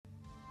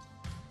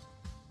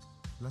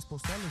Las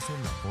postales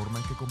son la forma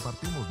en que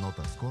compartimos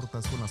notas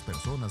cortas con las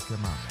personas que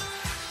amamos.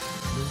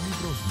 Los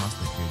libros más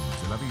pequeños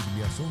de la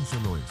Biblia son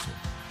solo eso,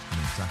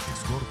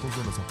 mensajes cortos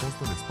de los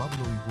apóstoles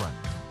Pablo y Juan,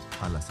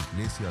 a las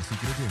iglesias y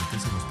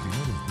creyentes en los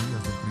primeros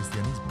días del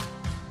cristianismo.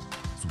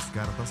 Sus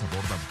cartas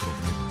abordan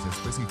problemas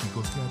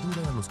específicos que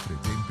ayudan a los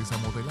creyentes a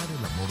modelar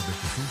el amor de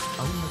Jesús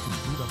a una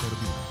cultura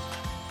perdida.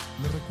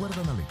 Le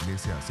recuerdan a la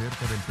iglesia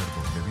acerca del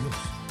perdón de Dios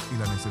y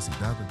la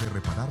necesidad de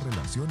reparar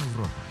relaciones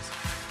rotas.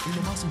 Y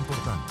lo más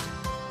importante,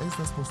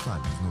 estas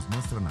postales nos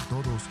muestran a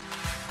todos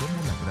cómo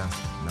la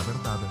gracia y la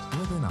verdad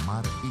pueden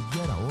amar y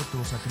guiar a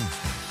otros a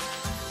Cristo.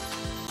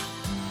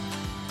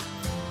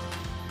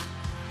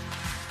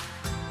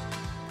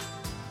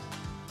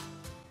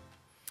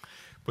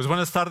 Pues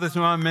buenas tardes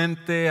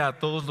nuevamente a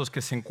todos los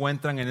que se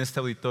encuentran en este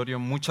auditorio.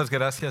 Muchas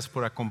gracias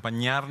por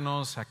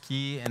acompañarnos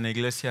aquí en la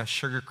iglesia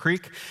Sugar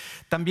Creek.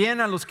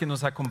 También a los que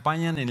nos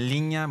acompañan en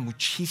línea,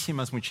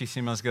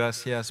 muchísimas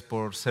gracias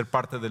por ser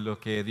parte de lo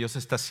que Dios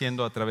está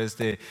haciendo a través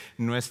de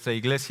nuestra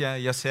iglesia,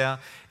 ya sea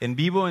en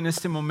vivo en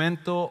este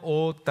momento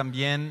o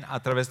también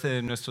a través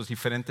de nuestros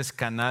diferentes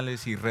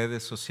canales y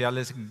redes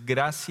sociales.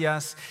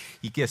 Gracias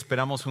y que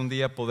esperamos un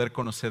día poder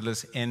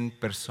conocerles en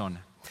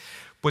persona.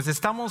 Pues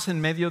estamos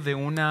en medio de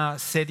una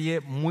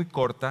serie muy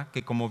corta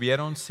que, como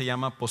vieron, se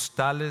llama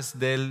Postales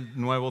del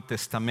Nuevo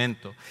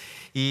Testamento.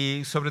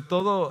 Y sobre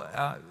todo,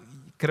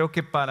 creo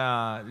que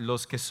para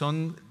los que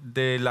son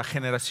de la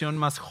generación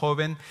más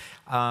joven,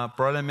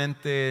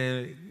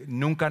 probablemente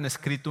nunca han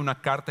escrito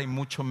una carta y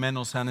mucho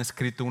menos han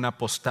escrito una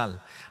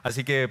postal.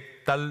 Así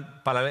que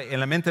en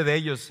la mente de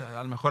ellos,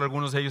 a lo mejor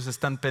algunos de ellos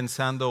están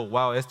pensando,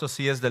 wow, esto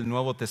sí es del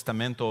Nuevo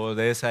Testamento o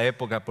de esa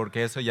época,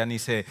 porque eso ya ni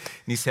se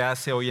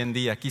hace hoy en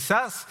día.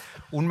 Quizás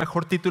un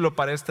mejor título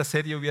para esta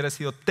serie hubiera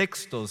sido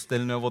Textos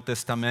del Nuevo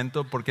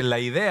Testamento, porque la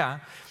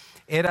idea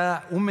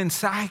era un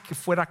mensaje que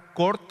fuera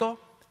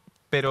corto,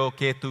 pero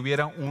que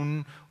tuviera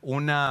un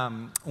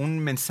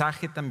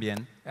mensaje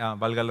también,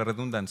 valga la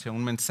redundancia,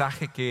 un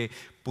mensaje que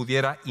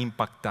pudiera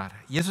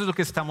impactar. Y eso es lo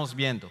que estamos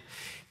viendo,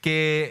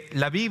 que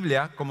la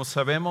Biblia, como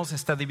sabemos,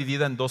 está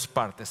dividida en dos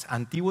partes: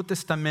 Antiguo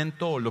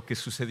Testamento, o lo que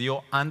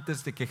sucedió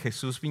antes de que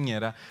Jesús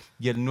viniera,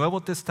 y el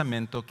Nuevo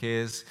Testamento,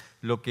 que es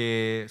lo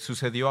que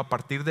sucedió a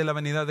partir de la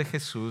venida de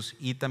Jesús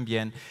y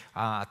también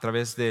a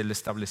través del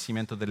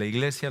establecimiento de la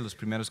iglesia, los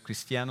primeros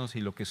cristianos,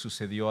 y lo que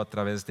sucedió a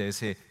través de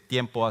ese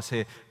tiempo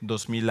hace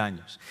 2000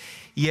 años.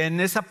 Y en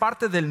esa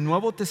parte del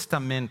Nuevo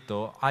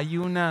Testamento hay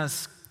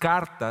unas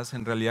cartas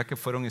en realidad que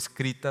fueron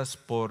escritas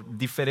por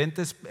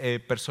diferentes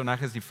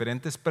personajes,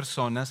 diferentes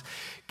personas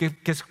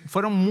que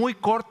fueron muy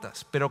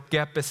cortas, pero que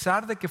a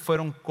pesar de que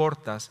fueron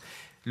cortas,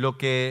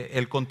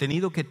 el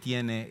contenido que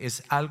tiene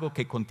es algo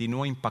que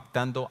continúa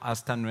impactando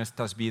hasta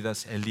nuestras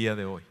vidas el día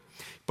de hoy.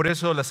 Por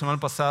eso la semana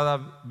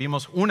pasada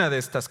vimos una de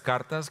estas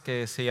cartas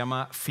que se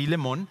llama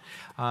Filemón.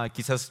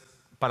 Quizás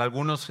para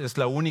algunos es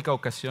la única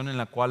ocasión en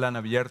la cual han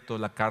abierto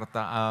la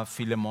carta a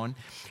Filemón.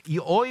 Y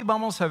hoy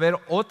vamos a ver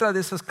otra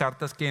de esas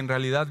cartas que en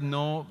realidad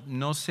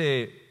no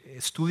se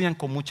estudian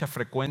con mucha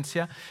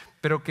frecuencia,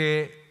 pero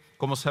que,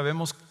 como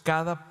sabemos,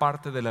 cada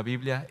parte de la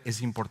Biblia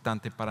es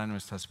importante para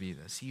nuestras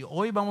vidas. Y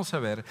hoy vamos a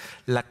ver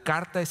la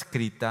carta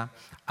escrita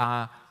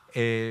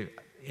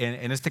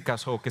en este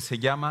caso, que se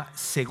llama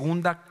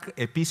Segunda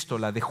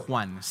Epístola de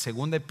Juan.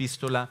 Segunda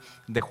Epístola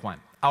de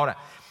Juan. Ahora,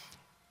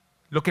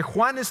 lo que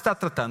Juan está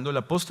tratando, el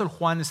apóstol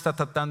Juan está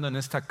tratando en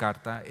esta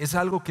carta, es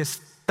algo que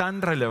es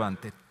tan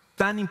relevante,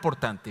 tan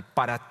importante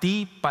para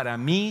ti, para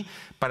mí,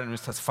 para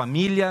nuestras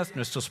familias,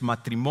 nuestros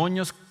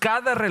matrimonios,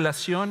 cada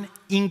relación,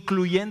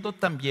 incluyendo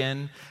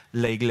también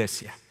la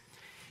iglesia.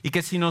 Y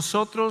que si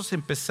nosotros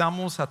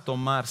empezamos a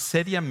tomar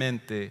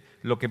seriamente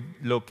lo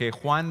que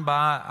Juan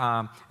va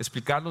a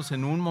explicarnos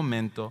en un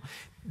momento,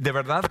 de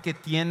verdad que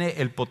tiene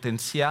el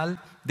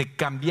potencial de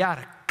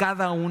cambiar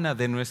cada una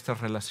de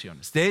nuestras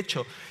relaciones. De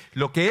hecho,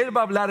 lo que él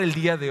va a hablar el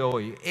día de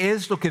hoy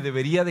es lo que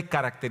debería de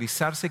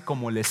caracterizarse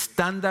como el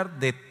estándar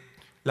de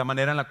la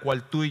manera en la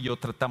cual tú y yo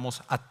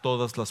tratamos a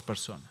todas las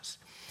personas.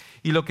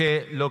 Y lo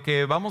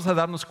que vamos a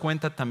darnos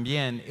cuenta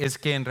también es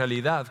que en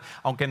realidad,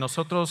 aunque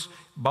nosotros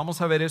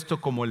vamos a ver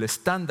esto como el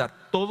estándar,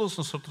 todos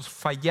nosotros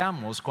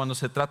fallamos cuando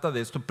se trata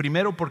de esto.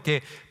 Primero,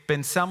 porque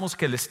pensamos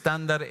que el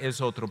estándar es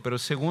otro, pero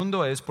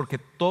segundo es porque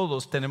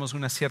todos tenemos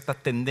una cierta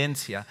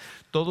tendencia,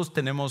 todos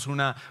tenemos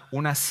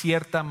una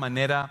cierta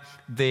manera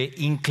de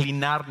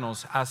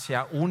inclinarnos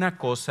hacia una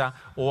cosa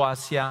o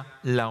hacia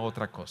la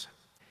otra cosa.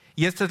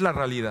 Y esta es la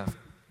realidad.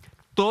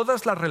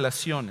 Todas las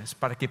relaciones,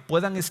 para que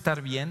puedan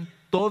estar bien,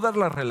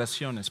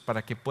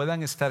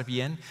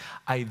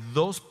 hay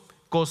dos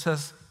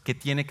cosas que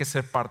tienen que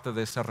ser parte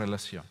de esa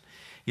relación.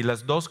 Y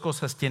las dos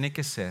cosas tienen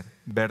que ser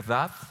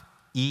verdad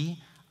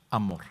y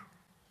amor.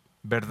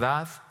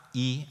 Verdad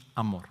y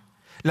amor.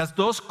 Las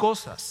dos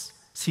cosas,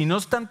 si no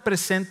están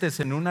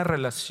presentes en una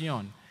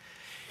relación,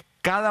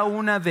 cada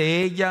una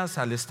de ellas,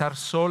 al estar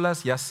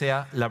solas, ya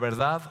sea la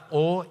verdad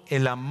o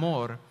el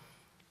amor,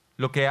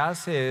 lo que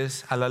hace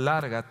es, a la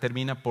larga,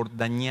 termina por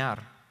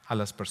dañar a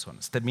las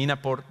personas,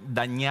 termina por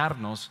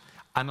dañarnos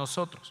a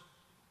nosotros.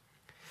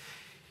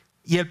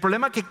 Y el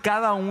problema que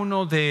cada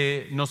uno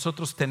de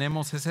nosotros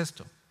tenemos es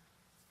esto,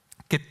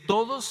 que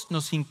todos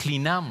nos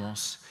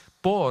inclinamos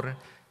por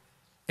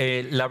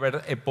el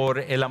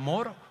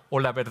amor o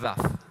la verdad.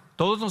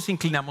 Todos nos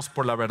inclinamos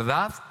por la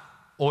verdad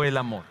o el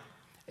amor.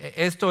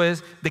 Esto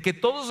es de que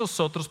todos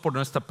nosotros, por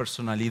nuestra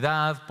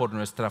personalidad, por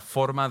nuestra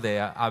forma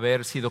de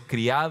haber sido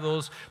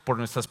criados, por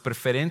nuestras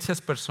preferencias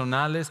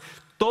personales,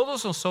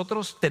 todos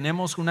nosotros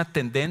tenemos una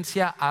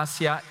tendencia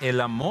hacia el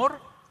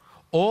amor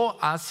o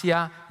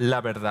hacia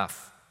la verdad.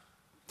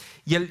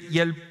 Y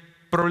el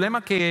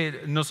problema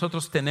que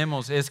nosotros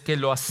tenemos es que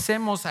lo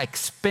hacemos a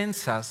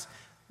expensas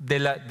de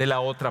la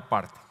otra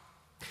parte.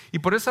 Y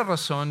por esa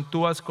razón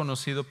tú has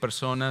conocido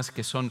personas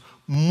que son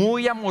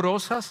muy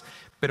amorosas,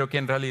 pero que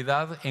en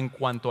realidad en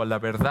cuanto a la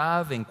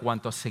verdad, en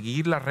cuanto a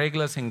seguir las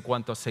reglas, en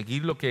cuanto a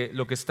seguir lo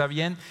que está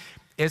bien,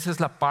 esa es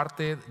la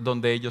parte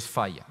donde ellos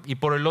fallan. Y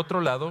por el otro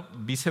lado,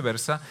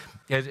 viceversa,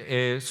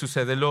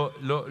 sucede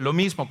lo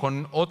mismo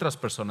con otras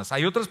personas.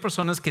 Hay otras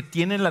personas que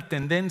tienen la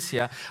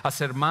tendencia a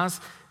hacer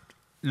más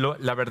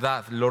la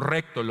verdad, lo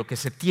recto, lo que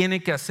se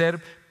tiene que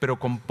hacer, pero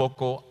con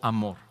poco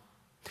amor.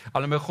 A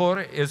lo mejor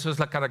eso es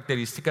la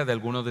característica de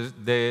alguno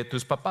de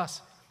tus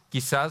papás.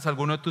 Quizás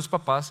alguno de tus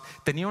papás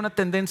tenía una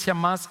tendencia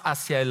más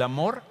hacia el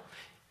amor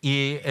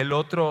y el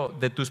otro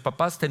de tus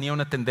papás tenía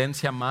una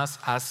tendencia más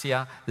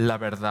hacia la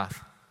verdad.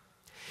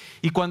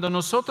 Y cuando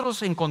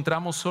nosotros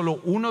encontramos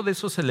solo uno de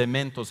esos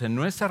elementos en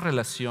nuestras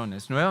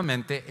relaciones,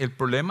 nuevamente el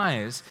problema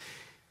es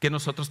que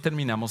nosotros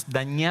terminamos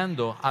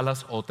dañando a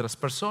las otras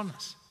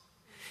personas.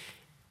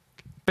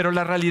 Pero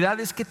la realidad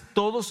es que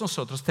todos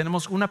nosotros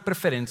tenemos una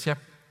preferencia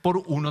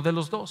por uno de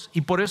los dos.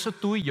 Y por eso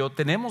tú y yo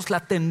tenemos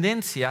la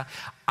tendencia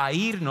a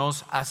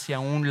irnos hacia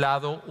un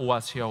lado o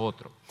hacia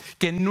otro.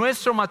 Que en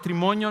nuestro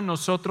matrimonio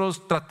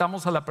nosotros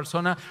tratamos a la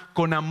persona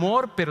con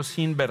amor pero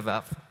sin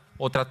verdad.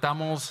 O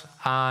tratamos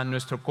a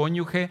nuestro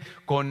cónyuge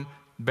con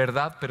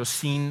verdad pero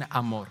sin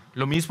amor.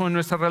 Lo mismo en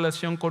nuestra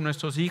relación con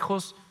nuestros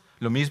hijos,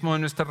 lo mismo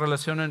en nuestra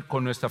relación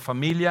con nuestra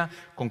familia,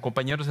 con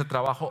compañeros de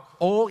trabajo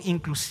o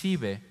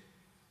inclusive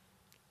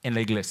en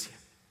la iglesia.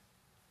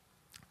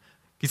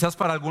 Quizás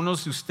para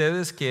algunos de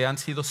ustedes que han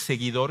sido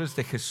seguidores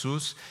de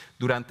Jesús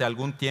durante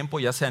algún tiempo,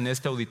 ya sea en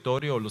este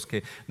auditorio o los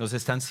que nos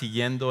están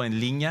siguiendo en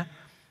línea,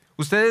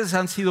 ustedes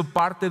han sido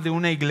parte de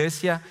una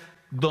iglesia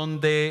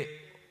donde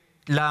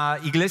la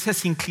iglesia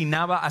se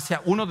inclinaba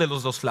hacia uno de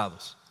los dos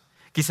lados.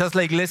 Quizás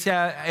la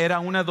iglesia era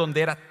una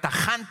donde era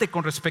tajante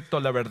con respecto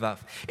a la verdad.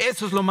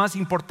 Eso es lo más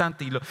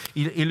importante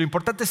y lo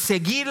importante es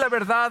seguir la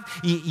verdad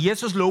y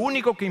eso es lo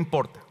único que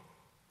importa.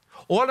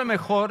 O a lo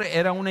mejor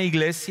era una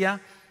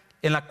iglesia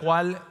en la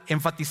cual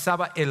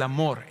enfatizaba el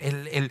amor,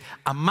 el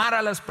amar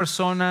a las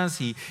personas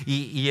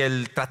y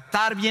el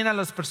tratar bien a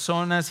las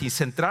personas y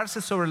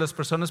centrarse sobre las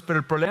personas, pero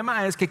el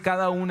problema es que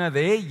cada una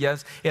de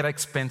ellas era a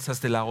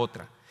expensas de la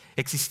otra.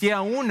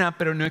 Existía una,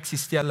 pero no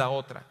existía la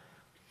otra.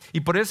 Y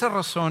por esa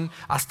razón,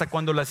 hasta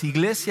cuando las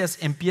iglesias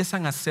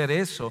empiezan a hacer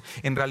eso,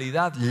 en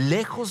realidad,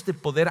 lejos de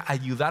poder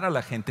ayudar a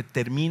la gente,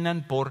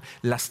 terminan por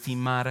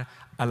lastimar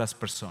a las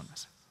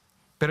personas.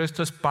 Pero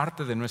esto es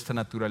parte de nuestra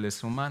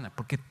naturaleza humana,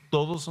 porque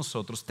todos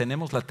nosotros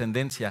tenemos la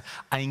tendencia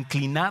a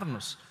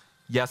inclinarnos,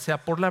 ya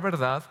sea por la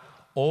verdad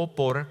o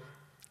por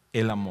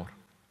el amor.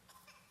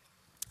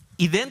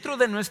 Y dentro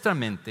de nuestra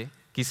mente,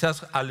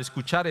 quizás al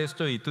escuchar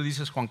esto y tú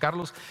dices, Juan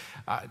Carlos,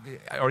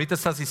 ahorita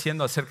estás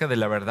diciendo acerca de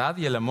la verdad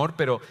y el amor,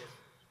 pero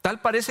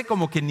tal parece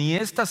como que ni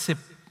estas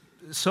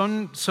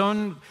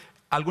son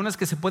algunas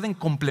que se pueden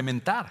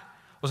complementar.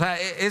 O sea,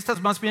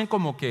 estas más bien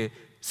como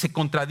que se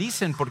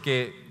contradicen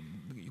porque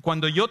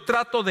cuando yo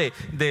trato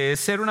de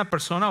ser una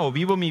persona o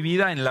vivo mi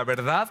vida en la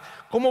verdad,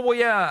 ¿cómo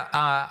voy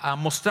a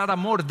mostrar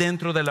amor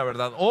dentro de la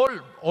verdad? O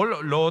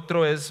lo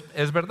otro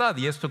es verdad,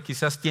 y esto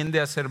quizás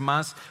tiende a ser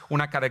más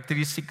una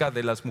característica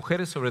de las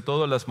mujeres, sobre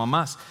todo las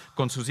mamás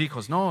con sus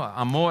hijos. No,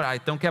 amor,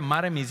 tengo que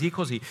amar a mis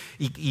hijos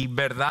y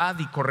verdad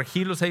y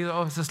corregirlos.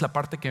 Esa es la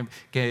parte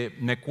que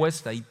me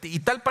cuesta. Y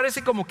tal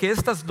parece como que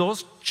estas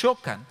dos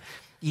chocan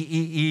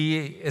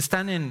y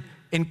están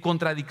en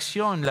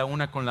contradicción la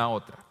una con la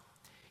otra.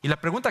 Y la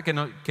pregunta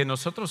que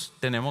nosotros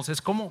tenemos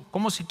es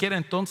 ¿cómo siquiera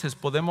entonces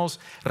podemos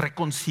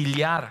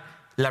reconciliar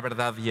la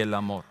verdad y el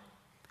amor?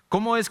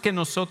 ¿Cómo es que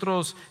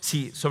nosotros,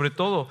 sobre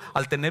todo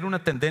al tener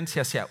una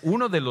tendencia hacia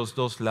uno de los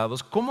dos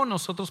lados, cómo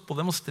nosotros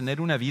podemos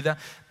tener una vida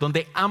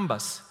donde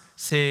ambas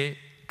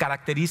se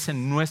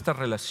caractericen nuestras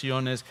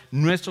relaciones,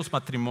 nuestros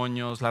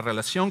matrimonios, la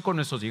relación con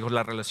nuestros hijos,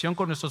 la relación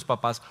con nuestros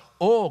papás,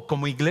 o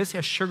como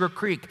iglesia Sugar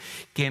Creek,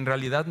 que en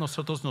realidad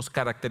nosotros nos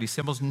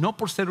caractericemos no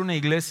por ser una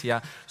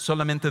iglesia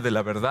solamente de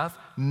la verdad,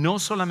 no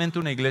solamente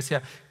una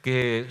iglesia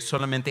que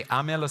solamente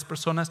ame a las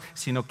personas,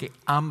 sino que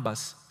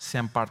ambas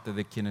sean parte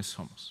de quienes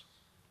somos.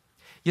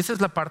 Y esa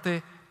es la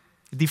parte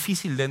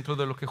difícil dentro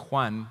de lo que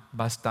Juan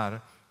va a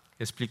estar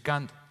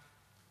explicando.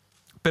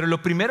 Pero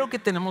lo primero que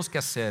tenemos que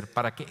hacer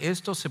para que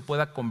esto se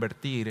pueda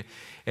convertir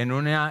en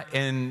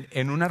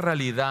una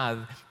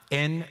realidad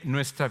en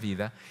nuestra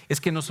vida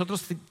es que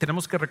nosotros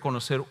tenemos que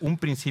reconocer un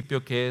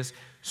principio que es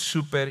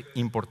súper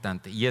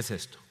importante, y es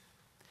esto: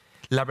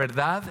 La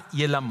verdad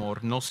y el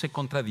amor no se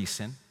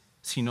contradicen,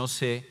 sino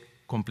se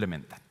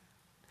complementan.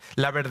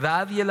 La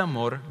verdad y el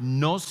amor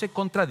no se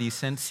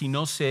contradicen,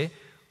 sino se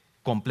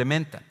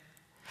complementan.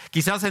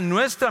 Quizás en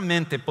nuestra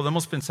mente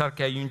podemos pensar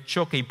que hay un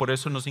choque y por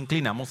eso nos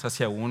inclinamos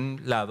hacia un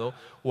lado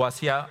o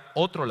hacia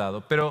otro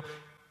lado. Pero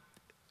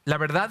la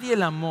verdad y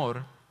el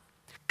amor,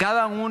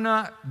 cada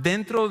una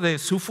dentro de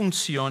su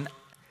función,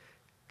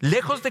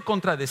 lejos de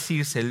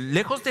contradecirse,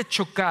 lejos de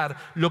chocar,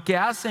 lo que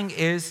hacen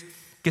es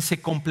que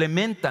se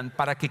complementan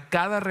para que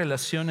cada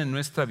relación en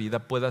nuestra vida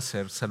pueda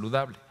ser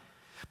saludable.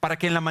 Para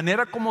que en la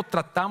manera como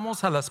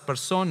tratamos a las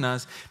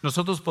personas,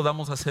 nosotros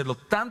podamos hacerlo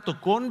tanto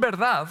con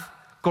verdad,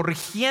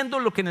 corrigiendo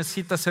lo que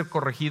necesita ser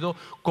corregido,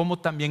 como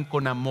también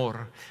con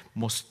amor,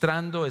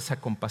 mostrando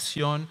esa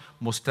compasión,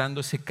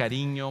 mostrando ese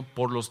cariño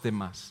por los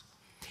demás.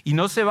 Y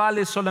no se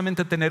vale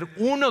solamente tener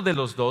uno de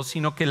los dos,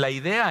 sino que la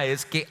idea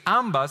es que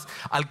ambas,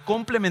 al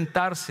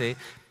complementarse,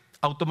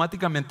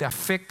 automáticamente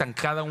afectan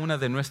cada una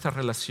de nuestras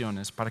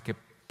relaciones para que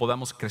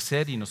podamos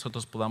crecer y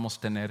nosotros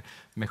podamos tener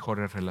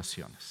mejores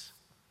relaciones.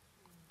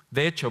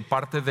 De hecho,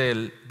 parte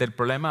del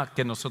problema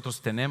que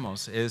nosotros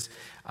tenemos es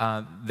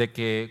de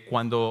que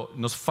cuando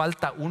nos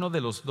falta uno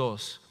de los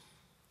dos,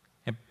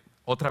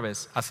 otra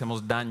vez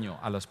hacemos daño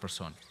a las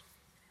personas.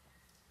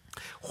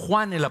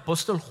 Juan, el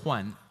apóstol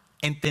Juan,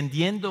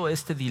 entendiendo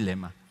este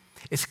dilema,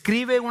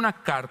 escribe una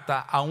carta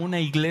a una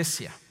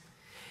iglesia.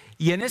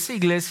 Y en esa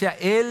iglesia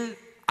él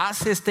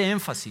hace este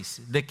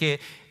énfasis de que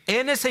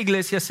en esa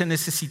iglesia se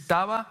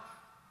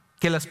necesitaba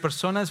que las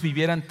personas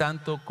vivieran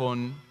tanto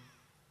con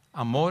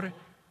amor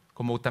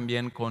como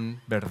también con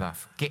verdad,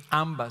 que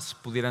ambas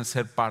pudieran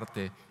ser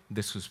parte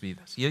de sus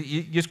vidas.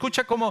 Y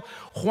escucha cómo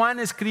Juan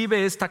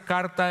escribe esta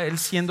carta, él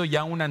siendo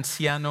ya un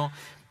anciano.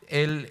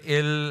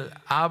 Él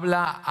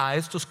habla a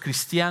estos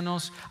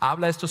cristianos,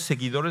 habla a estos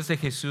seguidores de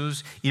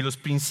Jesús, y los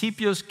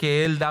principios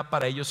que Él da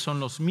para ellos son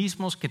los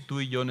mismos que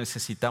tú y yo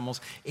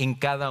necesitamos en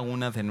cada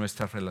una de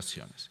nuestras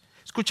relaciones.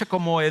 Escucha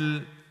cómo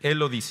Él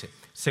lo dice.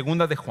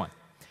 Segunda de Juan.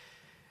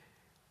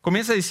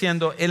 Comienza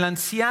diciendo: el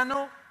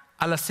anciano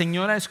a la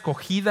señora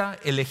escogida,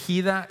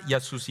 elegida y a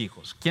sus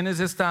hijos. ¿Quién es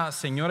esta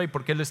señora y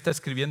por qué le está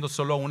escribiendo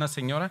solo a una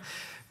señora?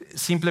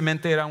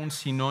 Simplemente era un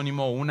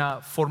sinónimo,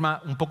 una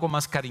forma un poco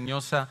más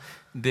cariñosa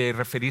de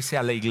referirse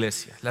a la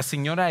iglesia. La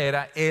señora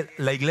era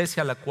la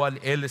iglesia a la cual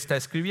él está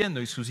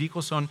escribiendo, y sus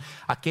hijos son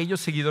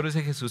aquellos seguidores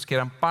de Jesús que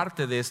eran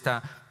parte de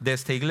esta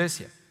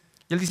iglesia.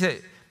 Y él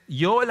dice: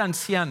 yo, el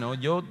anciano,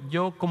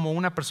 yo como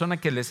una persona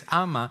que les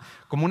ama,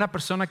 como una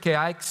persona que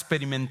ha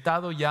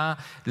experimentado ya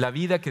la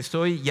vida, que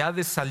estoy ya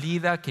de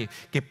salida, que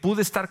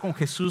pude estar con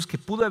Jesús, que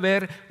pude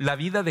ver la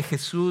vida de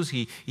Jesús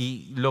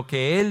y lo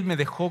que Él me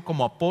dejó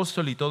como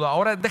apóstol y todo.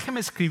 Ahora déjenme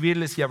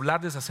escribirles y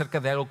hablarles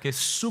acerca de algo que es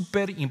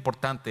súper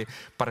importante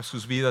para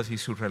sus vidas y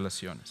sus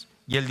relaciones.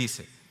 Y Él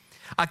dice: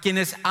 a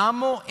quienes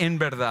amo en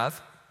verdad,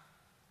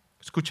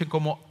 escuchen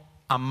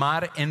cómo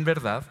amar en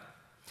verdad.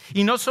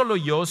 Y no solo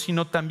yo,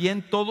 sino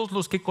también todos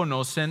los que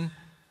conocen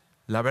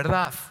la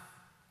verdad.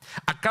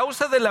 A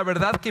causa de la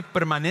verdad que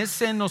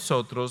permanece en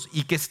nosotros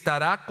y que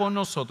estará con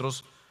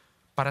nosotros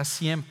para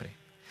siempre.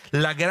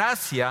 La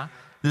gracia,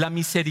 la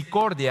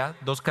misericordia,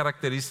 dos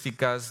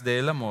características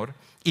del amor,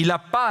 y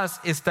la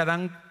paz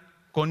estarán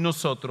con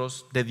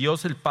nosotros, de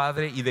Dios el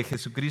Padre y de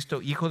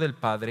Jesucristo, Hijo del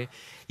Padre.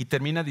 Y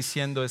termina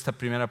diciendo esta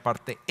primera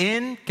parte: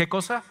 ¿en qué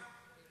cosa?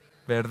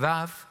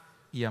 Verdad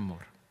y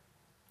amor.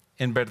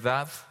 En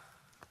verdad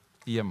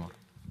y amor.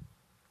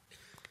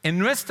 En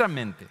nuestra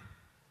mente,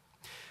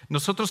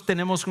 nosotros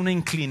tenemos una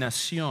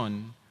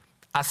inclinación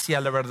hacia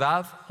la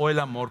verdad o el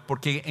amor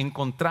porque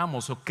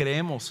encontramos o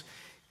creemos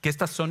que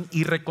estas son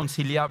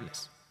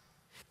irreconciliables.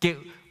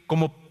 Que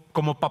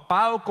como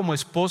papá o como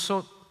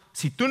esposo,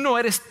 si tú no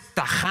eres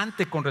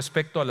tajante con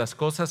respecto a las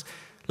cosas,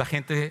 la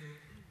gente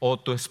o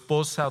tu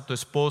esposa o tu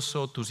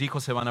esposo, tus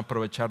hijos se van a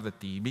aprovechar de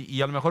ti.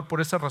 Y a lo mejor por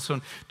esa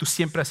razón tú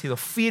siempre has sido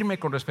firme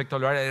con respecto a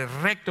lo eres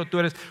recto. Tú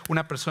eres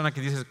una persona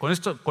que dices: con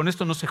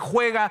esto no se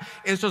juega,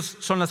 estas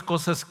son las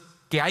cosas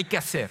que hay que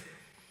hacer.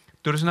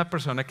 Tú eres una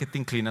persona que te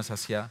inclinas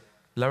hacia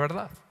la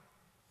verdad.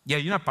 Y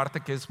hay una parte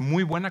que es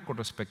muy buena con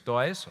respecto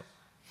a eso.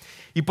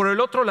 Y por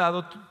el otro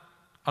lado,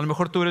 a lo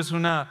mejor tú eres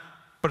una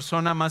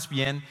persona más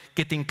bien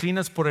que te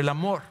inclinas por el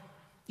amor.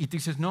 Y tú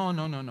dices: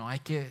 no, hay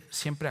que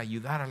siempre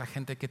ayudar a la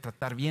gente, hay que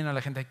tratar bien a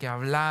la gente, hay que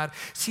hablar.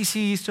 Sí,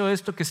 hizo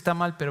esto que está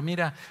mal, pero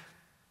mira,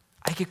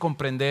 hay que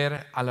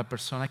comprender a la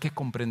persona, hay que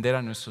comprender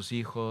a nuestros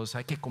hijos,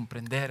 hay que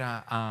comprender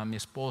a mi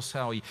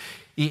esposa.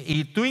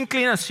 Y tu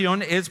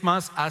inclinación es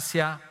más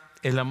hacia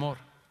el amor.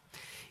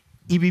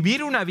 Y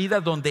vivir una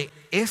vida donde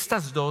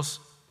estas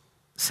dos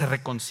se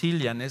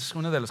reconcilian es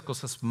una de las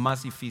cosas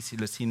más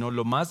difíciles, si no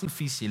lo más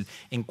difícil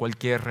en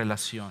cualquier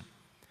relación.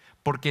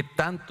 Porque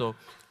tanto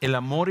el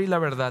amor y la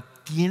verdad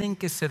tienen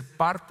que ser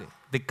parte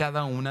de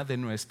cada una de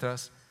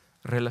nuestras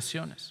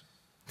relaciones.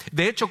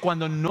 De hecho,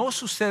 cuando no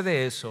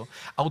sucede eso,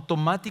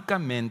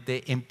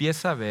 automáticamente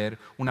empieza a haber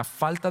una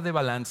falta de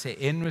balance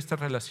en nuestras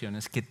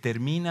relaciones que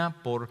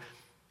termina por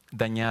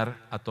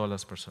dañar a todas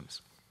las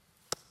personas.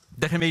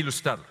 Déjenme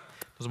ilustrarlo.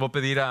 Os voy a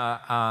pedir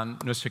a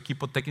nuestro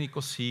equipo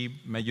técnico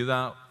si me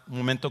ayuda un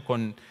momento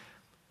con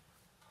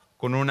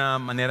una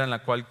manera en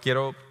la cual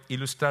quiero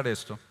ilustrar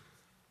esto.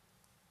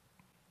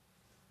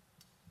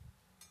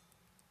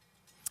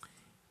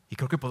 Y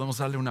creo que podemos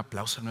darle un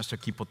aplauso a nuestro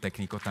equipo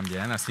técnico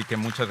también, así que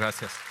muchas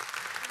gracias.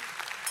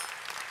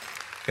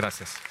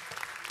 Gracias.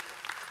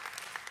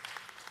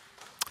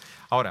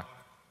 Ahora,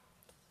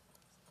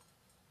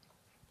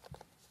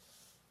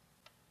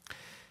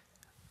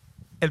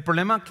 el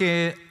problema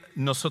que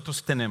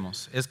nosotros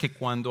tenemos es que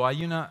cuando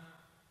hay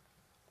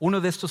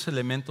uno de estos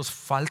elementos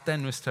falta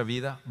en nuestra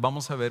vida,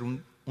 vamos a ver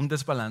un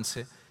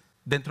desbalance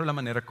dentro de la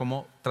manera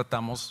como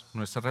tratamos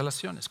nuestras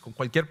relaciones con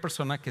cualquier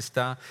persona que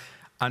está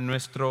a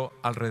nuestro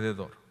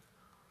alrededor.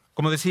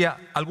 Como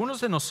decía, algunos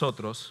de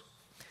nosotros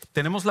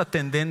tenemos la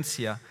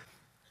tendencia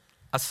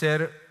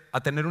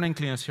a tener una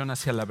inclinación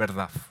hacia la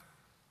verdad.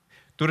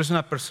 Tú eres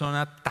una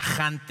persona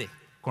tajante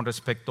con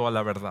respecto a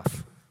la verdad.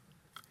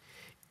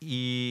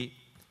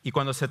 Y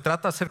cuando se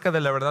trata acerca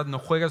de la verdad, no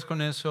juegas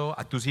con eso.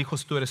 A tus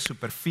hijos tú eres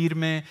súper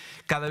firme.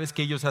 Cada vez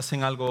que ellos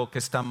hacen algo que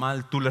está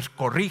mal, tú les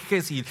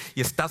corriges y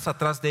estás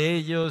atrás de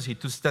ellos. Y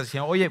tú estás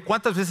diciendo, oye,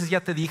 ¿cuántas veces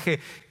ya te dije,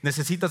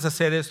 necesitas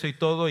hacer esto y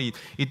todo? Y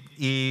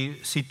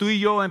si tú y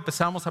yo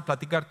empezamos a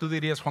platicar, tú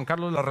dirías, Juan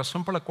Carlos, la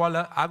razón por la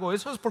cual hago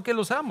eso es porque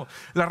los amo.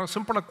 La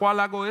razón por la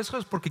cual hago eso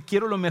es porque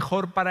quiero lo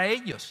mejor para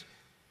ellos.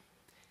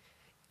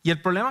 Y el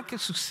problema que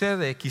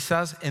sucede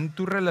quizás en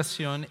tu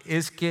relación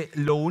es que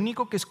lo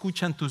único que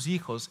escuchan tus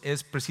hijos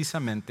es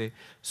precisamente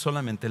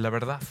solamente la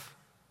verdad.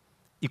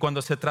 Y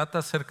cuando se trata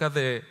acerca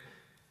de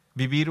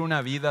vivir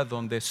una vida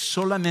donde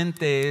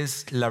solamente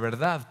es la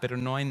verdad, pero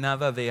no hay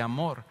nada de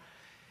amor,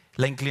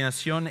 la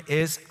inclinación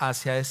es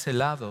hacia ese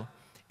lado.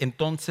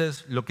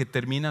 Entonces lo que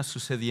termina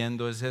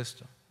sucediendo es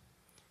esto,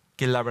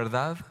 que la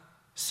verdad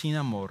sin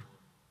amor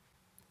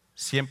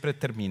siempre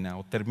termina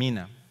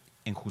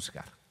en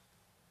juzgar.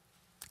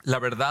 La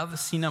verdad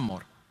sin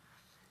amor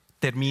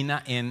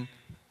termina en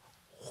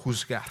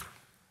juzgar.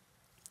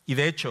 Y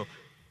de hecho,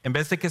 en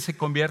vez de que se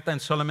convierta en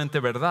solamente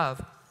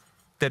verdad,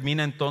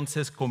 termina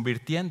entonces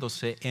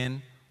convirtiéndose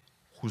en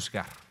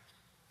juzgar.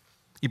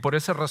 Y por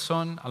esa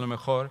razón, a lo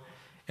mejor,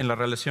 en la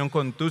relación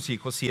con tus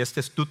hijos, si esta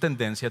es tu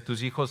tendencia,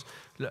 tus hijos,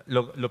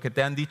 lo que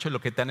te han dicho,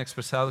 lo que te han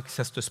expresado,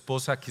 quizás tu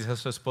esposa,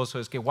 quizás tu esposo,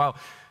 es que, wow,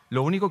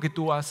 lo único que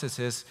tú haces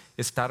es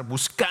estar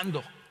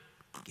buscando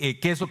qué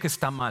es lo que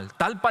está mal.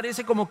 Tal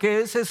parece como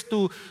que esa es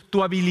tu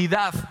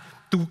habilidad,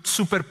 tu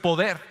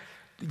superpoder.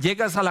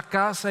 Llegas a la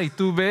casa y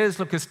tú ves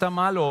lo que está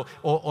mal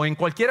o en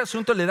cualquier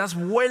asunto le das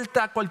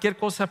vuelta a cualquier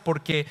cosa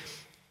porque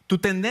tu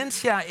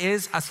tendencia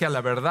es hacia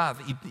la verdad.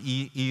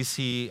 Y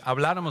si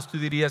habláramos, tú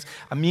dirías,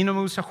 a mí no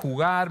me gusta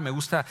jugar, me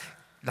gustan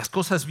las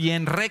cosas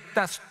bien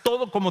rectas,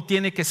 todo como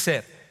tiene que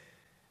ser,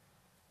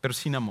 pero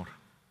sin amor.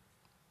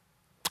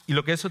 Y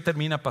lo que eso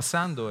termina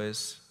pasando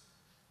es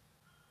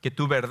que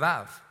tu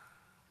verdad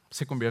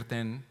se convierte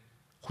en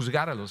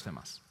juzgar a los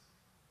demás.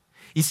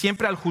 Y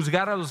siempre al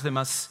juzgar a los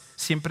demás,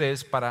 siempre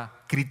es para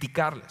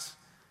criticarles,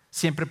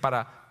 siempre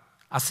para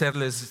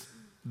hacerles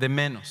de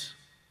menos.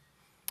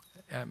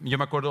 Yo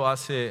me acuerdo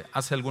hace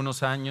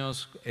algunos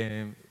años,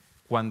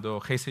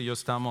 cuando Geise y yo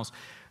estábamos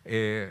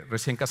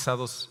recién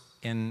casados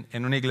en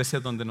una iglesia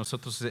donde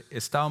nosotros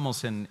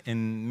estábamos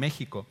en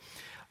México.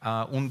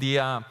 Un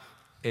día,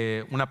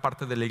 una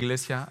parte de la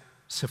iglesia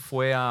se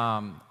fue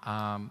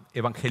a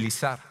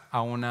evangelizar a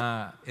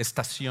una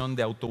estación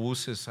de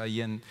autobuses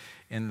ahí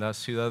en la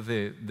ciudad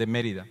de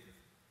Mérida.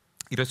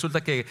 Y resulta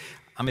que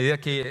a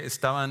medida que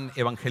estaban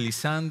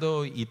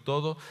evangelizando y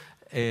todo,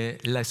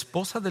 la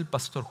esposa del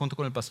pastor junto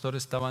con el pastor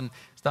estaban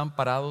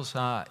parados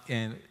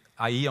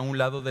ahí a un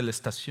lado de la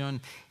estación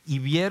y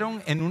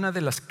vieron en una de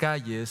las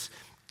calles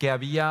que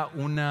había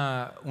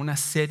una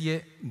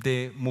serie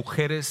de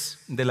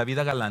mujeres de la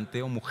vida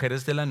galante o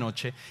mujeres de la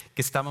noche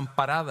que estaban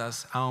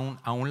paradas a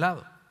un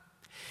lado.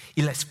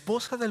 Y la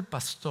esposa del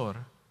pastor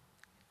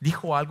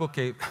dijo algo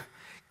que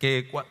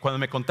cuando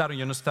me contaron,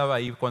 yo no estaba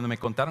ahí, cuando me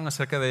contaron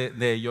acerca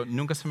de ello,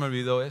 nunca se me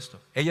olvidó esto.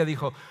 Ella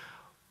dijo,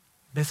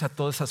 ves a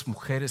todas esas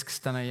mujeres que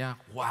están allá,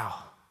 wow,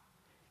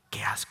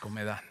 qué asco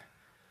me dan.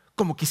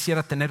 Como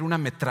quisiera tener una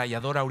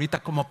ametralladora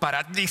ahorita como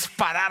para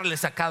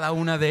dispararles a cada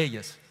una de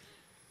ellas.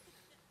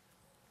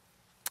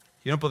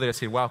 Yo no podría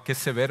decir, wow, qué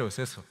severo es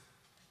eso.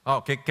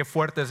 Oh, qué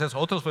fuerte es eso.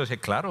 Otros pueden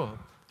decir, claro,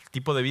 el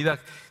tipo de vida,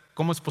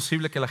 ¿cómo es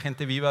posible que la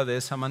gente viva de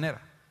esa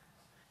manera?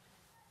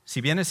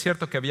 Si bien es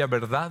cierto que había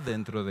verdad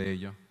dentro de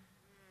ello,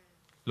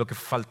 lo que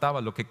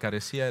faltaba, lo que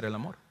carecía era el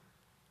amor.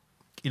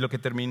 Y lo que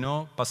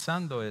terminó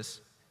pasando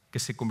es que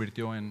se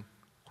convirtió en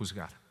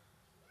juzgar.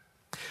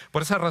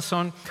 Por esa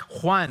razón,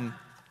 Juan,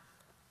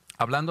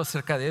 hablando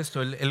acerca de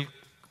esto, él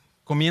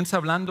comienza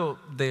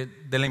hablando de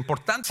la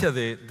importancia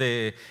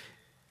de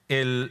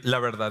la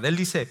verdad. Él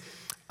dice,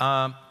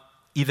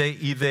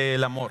 y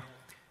del amor.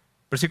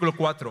 Versículo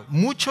 4,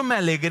 mucho me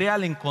alegré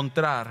al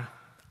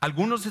encontrar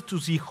algunos de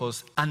tus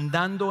hijos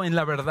andando en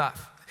la verdad.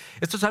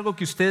 Esto es algo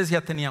que ustedes ya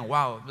tenían,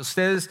 wow,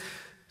 ustedes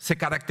se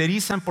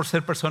caracterizan por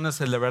ser personas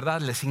de la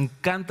verdad, les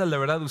encanta la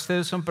verdad.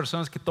 Ustedes son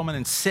personas que toman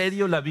en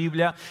serio la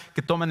Biblia,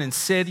 que toman en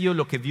serio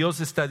lo que Dios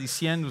está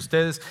diciendo.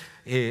 Ustedes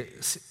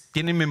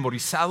tienen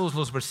memorizados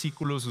los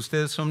versículos.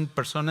 Ustedes son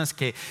personas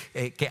que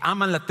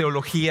aman la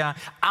teología,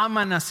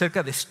 aman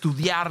acerca de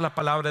estudiar la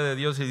palabra de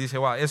Dios y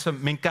dicen, wow, eso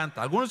me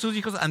encanta. Algunos de sus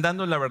hijos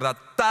andando en la verdad,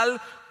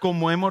 tal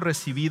como hemos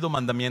recibido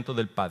mandamiento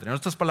del Padre. En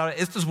otras palabras,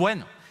 esto es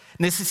bueno.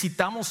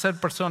 Necesitamos ser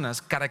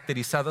personas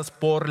caracterizadas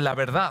por la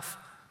verdad.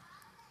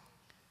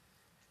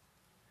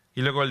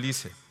 Y luego él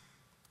dice,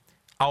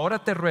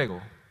 ahora te ruego,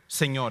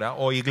 señora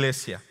o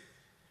iglesia,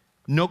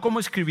 no como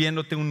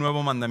escribiéndote un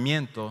nuevo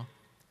mandamiento,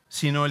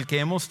 sino el que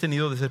hemos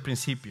tenido desde el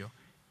principio,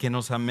 que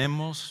nos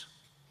amemos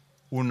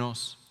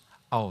unos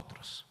a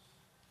otros.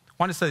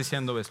 Juan está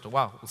diciendo esto,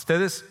 wow,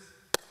 ustedes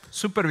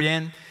súper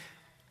bien,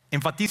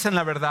 enfatizan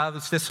la verdad,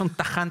 ustedes son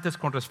tajantes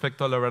con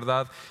respecto a la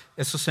verdad,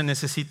 eso se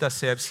necesita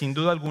hacer, sin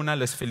duda alguna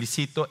les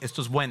felicito,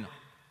 esto es bueno.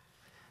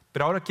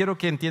 Pero ahora quiero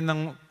que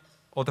entiendan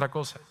otra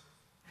cosa.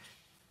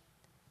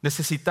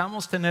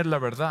 Necesitamos tener la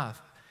verdad,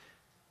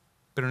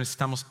 pero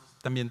necesitamos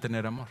también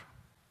tener amor.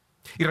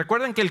 Y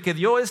recuerden que el que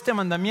dio este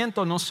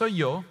mandamiento no soy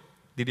yo,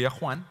 diría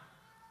Juan,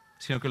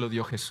 sino que lo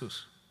dio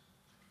Jesús.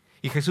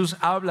 Y Jesús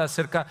habla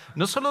acerca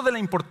no solo de la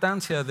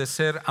importancia de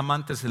ser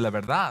amantes de la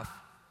verdad,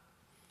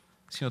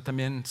 sino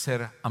también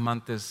ser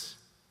amantes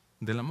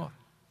del amor.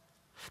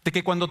 De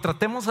que cuando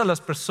tratemos a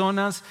las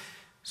personas,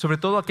 sobre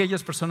todo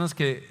aquellas personas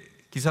que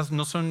quizás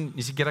no son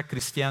ni siquiera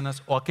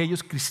cristianas, o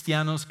aquellos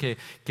cristianos que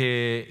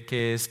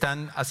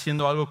están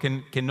haciendo algo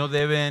que no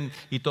deben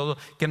y todo,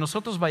 que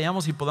nosotros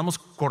vayamos y podamos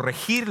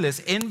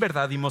corregirles en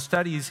verdad y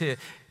mostrar y dice,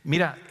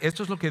 mira,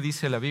 esto es lo que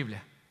dice la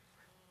Biblia,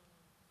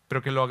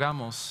 pero que lo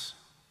hagamos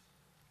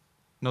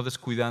no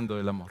descuidando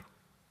el amor.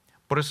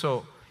 Por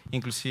eso,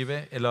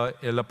 inclusive,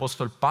 el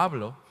apóstol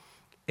Pablo,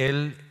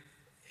 él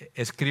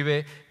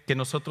escribe que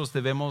nosotros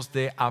debemos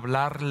de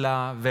hablar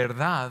la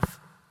verdad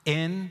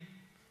en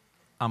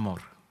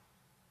amor.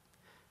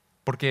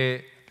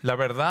 Porque la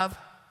verdad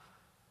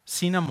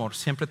sin amor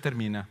siempre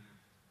termina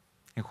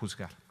en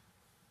juzgar.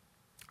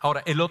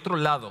 Ahora, el otro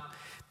lado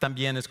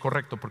también es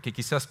correcto, porque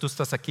quizás tú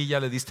estás aquí, ya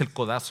le diste el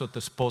codazo a tu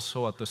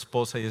esposo o a tu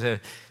esposa y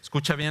dice,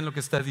 escucha bien lo que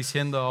estás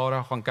diciendo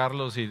ahora, Juan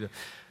Carlos.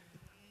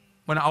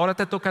 Bueno, ahora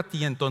te toca a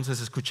ti entonces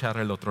escuchar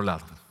el otro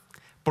lado,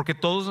 porque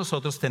todos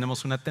nosotros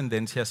tenemos una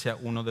tendencia hacia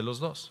uno de los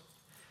dos.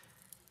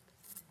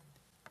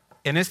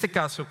 En este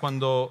caso,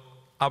 cuando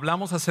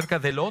hablamos acerca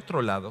del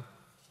otro lado,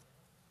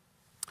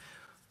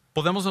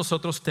 podemos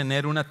nosotros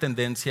tener una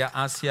tendencia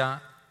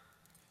hacia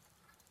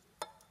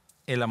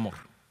el amor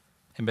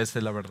en vez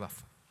de la verdad.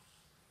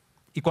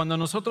 Y cuando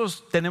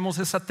nosotros tenemos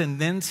esa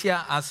tendencia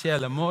hacia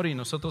el amor y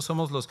nosotros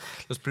somos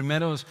los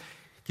primeros,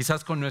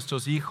 quizás con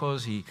nuestros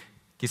hijos y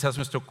quizás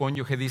nuestro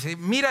cónyuge dice,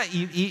 mira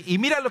y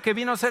mira lo que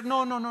vino a hacer.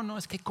 No,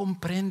 es que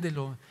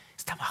compréndelo,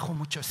 está bajo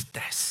mucho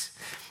estrés.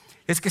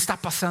 Es que está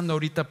pasando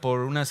ahorita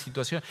por una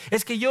situación.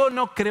 Es que yo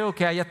no creo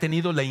que haya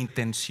tenido la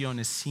intención,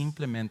 es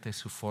simplemente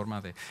su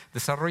forma de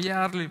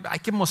desarrollarle. Hay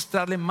que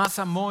mostrarle más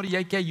amor y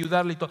hay que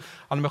ayudarle y todo.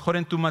 A lo mejor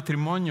en tu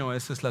matrimonio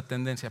esa es la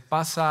tendencia.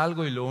 Pasa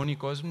algo y lo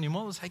único es, ni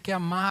modo, hay que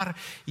amar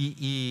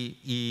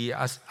y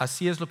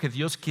así es lo que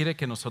Dios quiere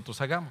que nosotros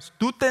hagamos.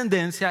 Tu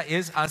tendencia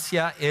es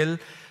hacia el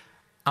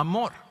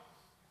amor.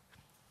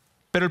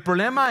 Pero el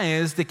problema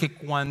es de que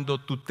cuando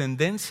tu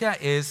tendencia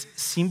es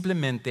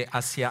simplemente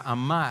hacia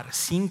amar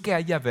sin que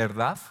haya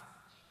verdad,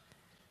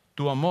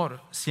 tu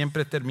amor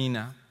siempre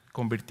termina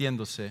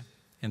convirtiéndose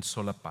en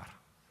solapar.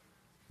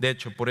 De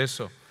hecho, por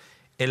eso,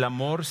 el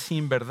amor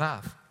sin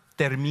verdad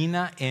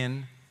termina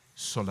en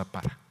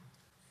solapar.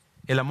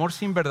 El amor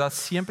sin verdad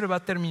siempre va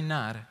a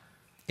terminar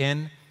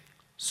en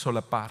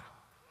solapar.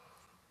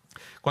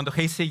 Cuando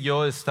Hazel y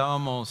yo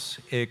estábamos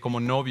como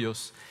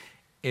novios,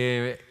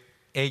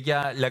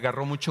 ella le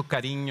agarró mucho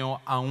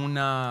cariño a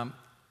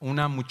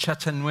una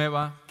muchacha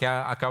nueva que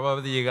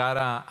acababa de llegar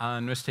a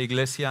nuestra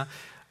iglesia,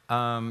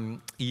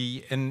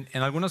 y en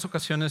algunas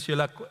ocasiones yo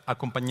la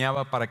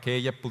acompañaba para que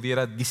ella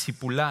pudiera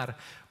discipular,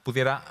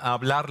 pudiera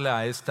hablarle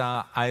a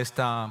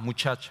esta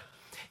muchacha.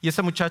 Y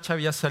esa muchacha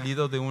había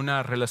salido de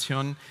una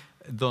relación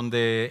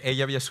donde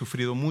ella había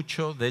sufrido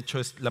mucho. De hecho,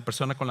 la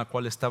persona con la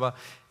cual estaba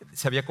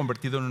se había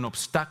convertido en un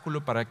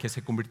obstáculo para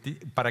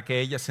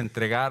que ella se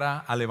entregara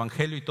al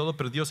evangelio y todo,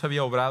 pero Dios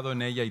había obrado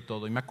en ella y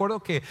todo. Y me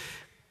acuerdo que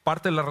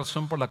parte de la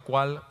razón por la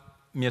cual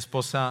mi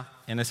esposa,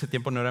 en ese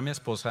tiempo no era mi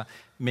esposa,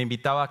 me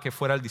invitaba a que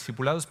fuera al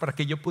discipulado es para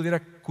que yo pudiera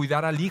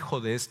cuidar al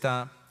hijo de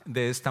esta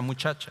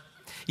muchacha.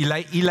 Y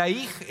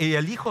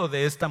el hijo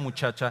de esta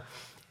muchacha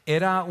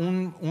era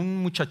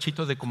un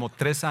muchachito de como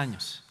 3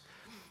 años.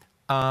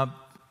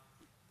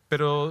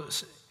 Pero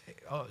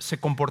se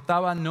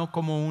comportaba no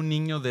como un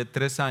niño de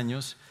 3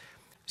 años,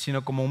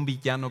 sino como un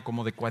villano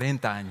como de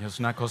 40 años,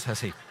 una cosa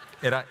así.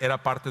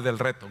 Era parte del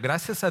reto.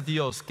 Gracias a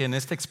Dios que en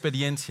esta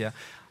experiencia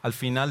al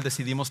final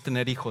decidimos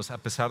tener hijos a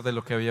pesar de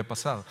lo que había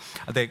pasado,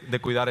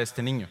 de cuidar a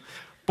este niño.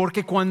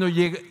 Porque cuando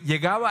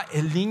llegaba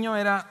el niño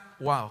era,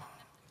 wow,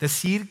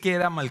 decir que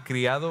era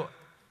malcriado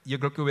yo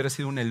creo que hubiera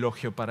sido un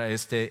elogio para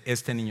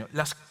este niño.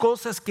 Las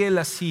cosas que él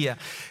hacía,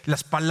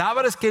 las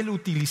palabras que él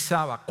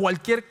utilizaba,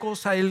 cualquier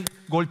cosa, él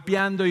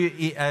golpeando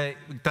y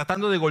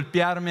tratando de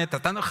golpearme,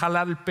 tratando de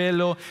jalar el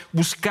pelo,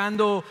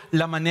 buscando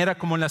la manera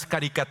como en las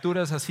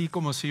caricaturas, así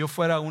como si yo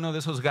fuera uno de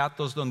esos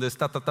gatos donde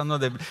está tratando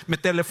de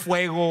meterle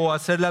fuego o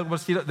hacerle algo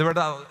así. De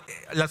verdad,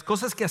 las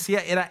cosas que hacía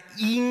era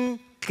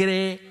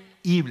increíble.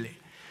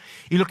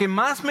 Y lo que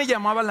más me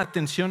llamaba la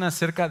atención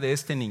acerca de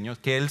este niño,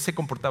 que él se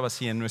comportaba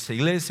así en nuestra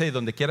iglesia y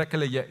donde quiera que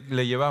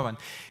le llevaban,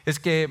 es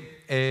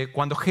que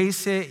cuando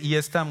Heise y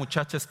esta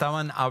muchacha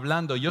estaban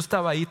hablando, yo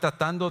estaba ahí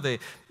tratando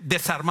de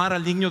desarmar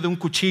al niño de un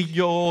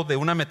cuchillo, de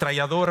una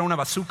ametralladora, una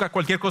bazooka,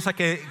 cualquier cosa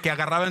que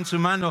agarraba en su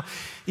mano.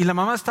 Y la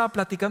mamá estaba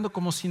platicando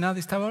como si nada,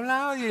 estaba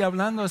hablando y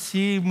hablando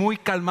así muy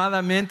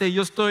calmadamente. Y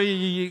yo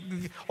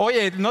estoy,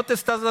 oye, ¿no te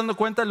estás dando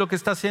cuenta de lo que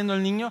está haciendo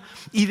el niño?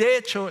 Y de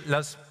hecho,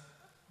 las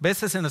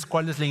veces en las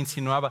cuales le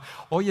insinuaba,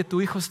 oye,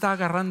 tu hijo está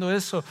agarrando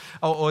eso,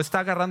 o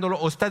está agarrándolo,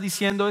 o está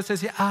diciendo eso, y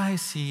decía, ay,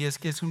 sí, es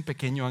que es un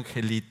pequeño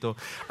angelito,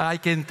 hay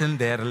que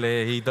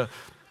entenderle.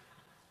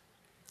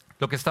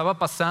 Lo que estaba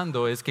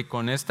pasando es que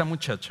con esta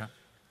muchacha,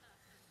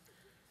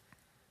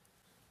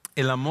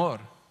 el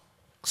amor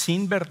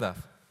sin verdad,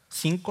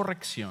 sin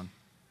corrección,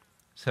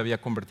 se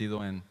había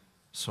convertido en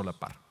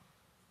solapar.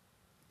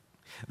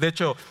 De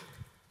hecho,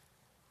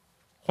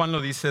 Juan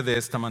lo dice de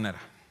esta manera.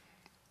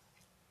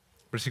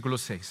 Versículo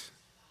 6.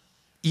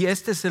 Y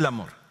este es el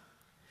amor,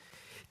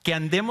 que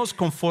andemos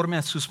conforme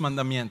a sus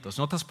mandamientos.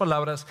 En otras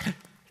palabras,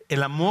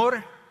 el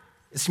amor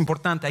es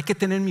importante. Hay que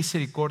tener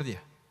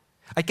misericordia.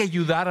 Hay que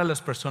ayudar a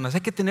las personas.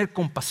 Hay que tener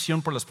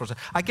compasión por las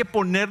personas. Hay que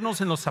ponernos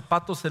en los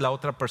zapatos de la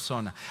otra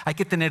persona. Hay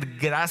que tener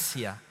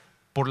gracia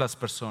por las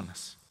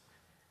personas.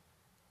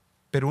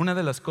 Pero una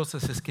de las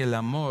cosas es que el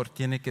amor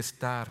tiene que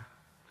estar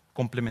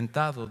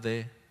complementado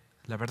de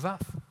la verdad.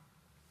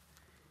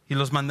 Y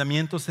los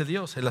mandamientos de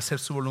Dios, el hacer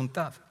su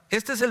voluntad.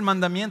 Este es el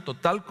mandamiento,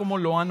 tal como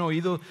lo han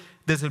oído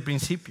desde el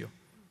principio,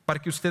 para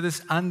que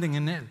ustedes anden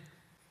en él.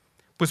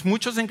 Pues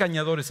muchos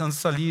engañadores han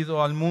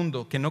salido al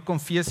mundo que no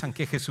confiesan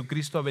que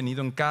Jesucristo ha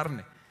venido en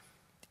carne.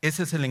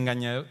 Ese es el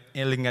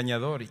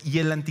engañador y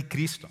el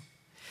anticristo.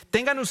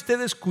 Tengan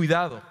ustedes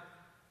cuidado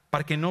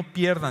para que no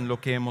pierdan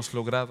lo que hemos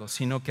logrado,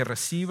 sino que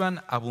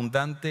reciban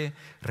abundante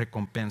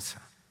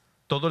recompensa.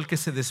 Todo el que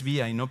se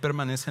desvía y no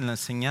permanece en la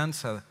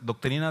enseñanza,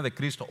 doctrina de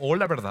Cristo o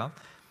la verdad,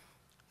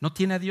 no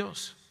tiene a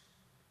Dios.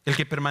 El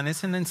que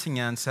permanece en la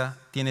enseñanza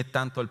tiene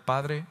tanto al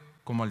Padre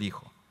como al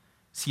Hijo.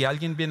 Si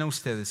alguien viene a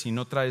ustedes y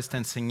no trae esta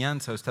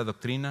enseñanza o esta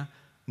doctrina,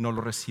 no lo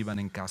reciban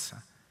en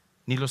casa,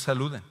 ni lo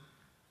saluden,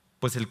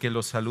 pues el que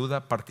lo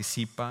saluda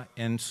participa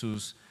en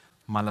sus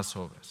malas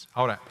obras.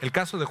 Ahora, el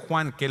caso de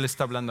Juan que él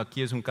está hablando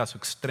aquí es un caso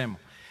extremo.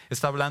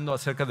 Está hablando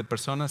acerca de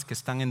personas que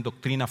están en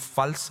doctrina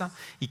falsa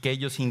y que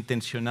ellos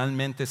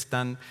intencionalmente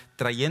están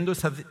trayendo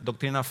esa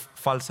doctrina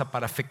falsa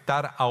para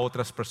afectar a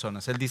otras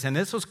personas. Él dice, en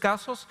esos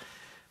casos,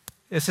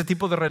 ese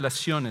tipo de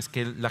relaciones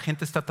que la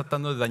gente está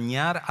tratando de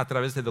dañar a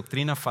través de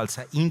doctrina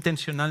falsa,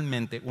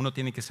 intencionalmente, uno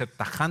tiene que ser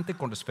tajante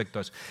con respecto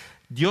a eso.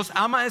 Dios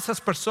ama a esas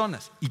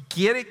personas y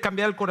quiere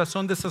cambiar el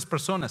corazón de esas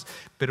personas,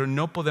 pero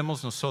no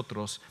podemos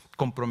nosotros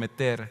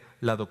comprometer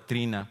la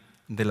doctrina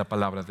de la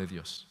palabra de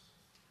Dios.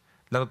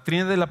 La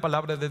doctrina de la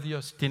palabra de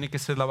Dios tiene que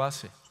ser la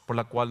base por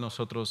la cual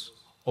nosotros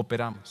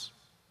operamos.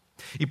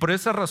 Y por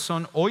esa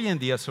razón, hoy en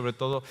día sobre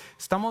todo,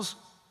 estamos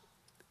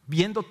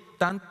viendo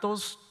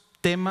tantos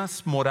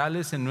temas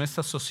morales en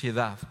nuestra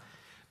sociedad,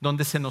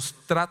 donde se nos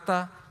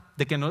trata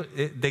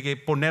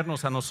de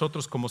ponernos a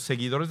nosotros como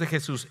seguidores de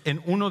Jesús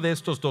en uno de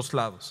estos dos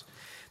lados,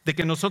 de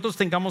que nosotros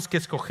tengamos que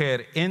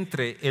escoger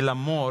entre el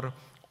amor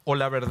o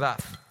la verdad,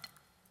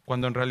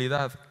 cuando en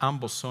realidad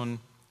ambos son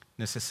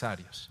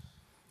necesarios.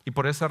 Y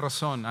por esa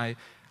razón hay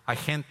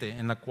gente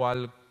en la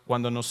cual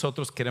cuando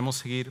nosotros queremos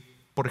seguir,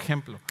 por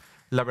ejemplo,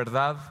 la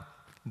verdad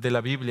de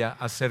la Biblia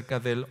acerca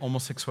del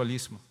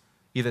homosexualismo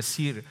y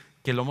decir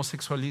que el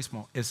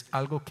homosexualismo es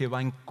algo que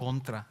va en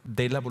contra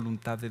de la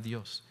voluntad de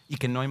Dios y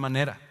que no hay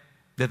manera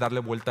de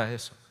darle vuelta a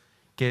eso,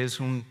 que es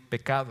un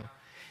pecado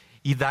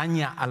y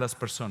daña a las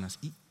personas.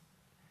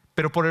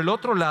 Pero por el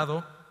otro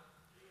lado,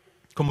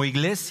 como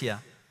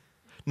iglesia,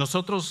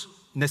 nosotros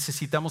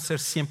necesitamos ser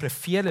siempre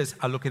fieles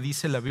a lo que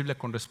dice la Biblia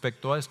con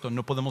respecto a esto.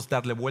 No podemos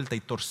darle vuelta y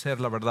torcer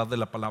la verdad de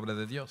la palabra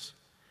de Dios.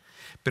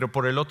 Pero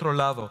por el otro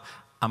lado,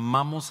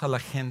 amamos a la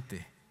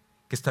gente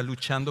que está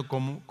luchando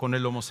con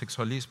el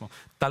homosexualismo,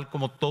 tal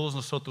como todos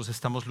nosotros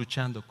estamos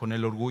luchando con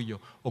el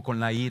orgullo o con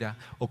la ira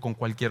o con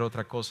cualquier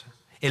otra cosa.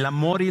 El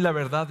amor y la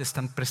verdad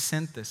están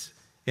presentes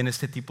en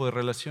este tipo de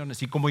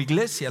relaciones. Y como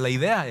iglesia, la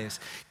idea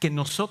es que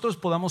nosotros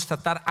podamos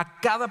tratar a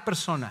cada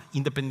persona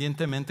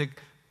independientemente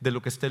de lo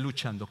que esté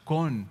luchando,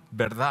 con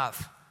verdad,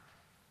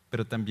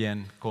 pero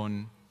también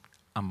con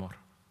amor.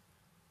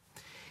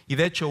 Y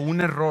de hecho,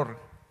 un error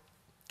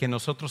que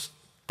nosotros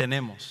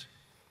tenemos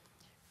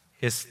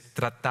es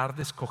tratar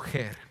de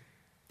escoger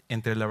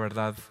entre la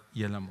verdad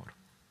y el amor.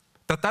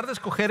 Tratar de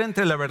escoger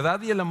entre la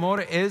verdad y el amor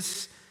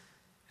es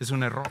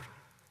un error.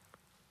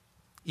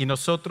 Y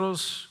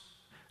nosotros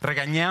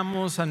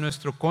Regañamos a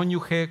nuestro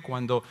cónyuge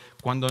cuando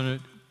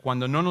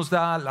no nos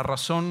da la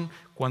razón,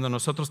 cuando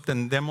nosotros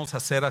tendemos a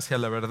hacer hacia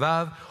la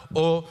verdad,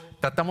 o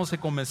tratamos de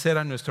convencer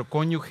a nuestro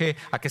cónyuge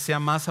a que sea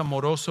más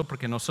amoroso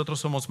porque nosotros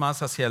somos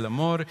más hacia el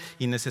amor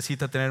y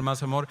necesita tener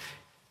más amor.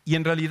 Y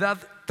en realidad,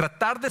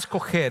 tratar de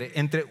escoger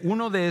entre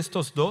uno de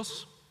estos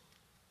dos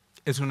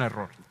es un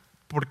error,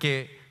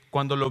 porque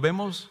cuando lo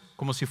vemos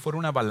como si fuera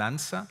una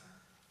balanza,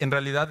 en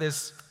realidad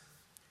es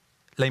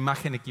la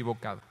imagen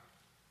equivocada.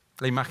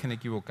 La imagen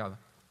equivocada.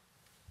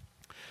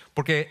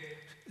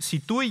 Porque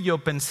si tú y yo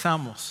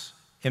pensamos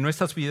en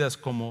nuestras vidas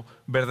como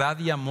verdad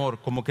y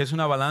amor, como que es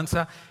una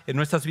balanza, en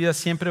nuestras vidas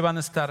siempre van a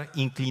estar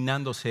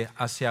inclinándose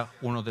hacia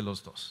uno de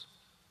los dos.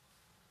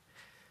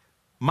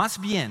 Más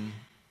bien,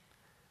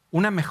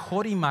 una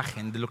mejor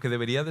imagen de lo que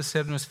debería de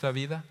ser nuestra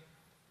vida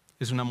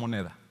es una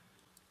moneda.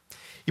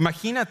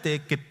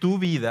 Imagínate que tu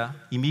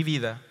vida y mi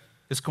vida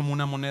es como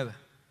una moneda.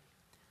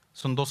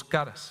 Son dos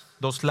caras,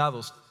 dos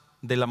lados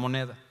de la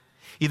moneda.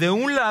 Y de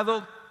un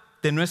lado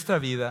de nuestra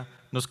vida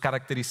nos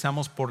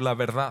caracterizamos por la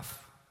verdad.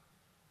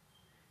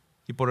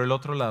 Y por el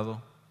otro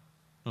lado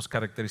nos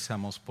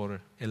caracterizamos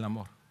por el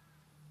amor.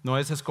 No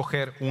es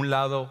escoger un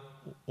lado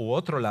u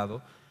otro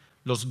lado.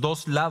 Los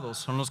dos lados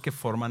son los que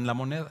forman la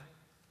moneda.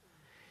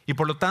 Y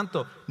por lo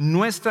tanto,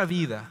 nuestra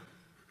vida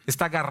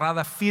está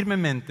agarrada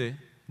firmemente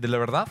de la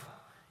verdad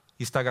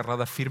y está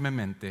agarrada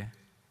firmemente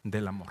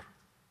del amor.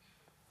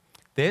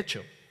 De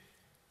hecho,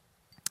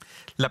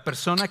 la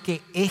persona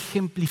que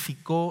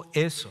ejemplificó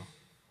eso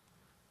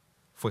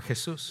fue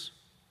Jesús.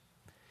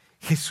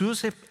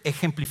 Jesús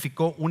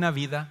ejemplificó una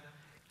vida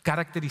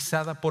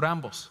caracterizada por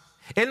ambos.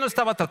 Él no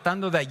estaba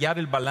tratando de hallar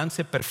el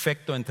balance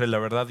perfecto entre la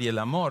verdad y el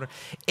amor.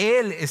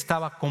 Él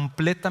estaba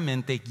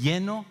completamente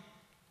lleno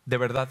de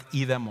verdad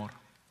y de amor.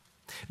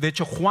 De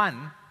hecho,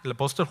 Juan, el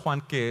apóstol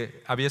Juan,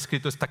 que había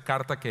escrito esta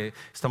carta que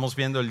estamos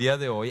viendo el día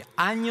de hoy,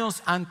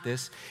 años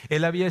antes,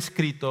 él había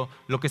escrito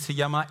lo que se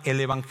llama el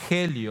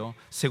Evangelio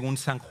según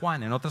San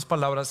Juan. En otras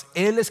palabras,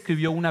 él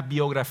escribió una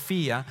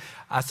biografía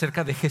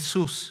acerca de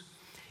Jesús.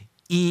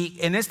 Y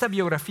en esta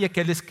biografía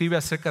que él escribe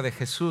acerca de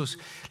Jesús,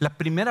 la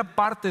primera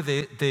parte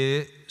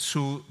de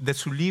su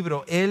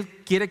libro,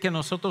 él quiere que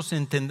nosotros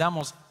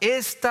entendamos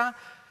esta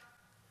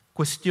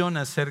cuestión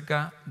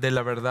acerca de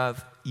la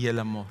verdad y el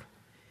amor.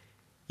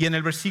 Y en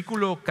el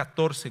versículo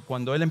 14,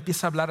 cuando él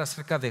empieza a hablar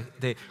acerca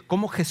de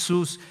cómo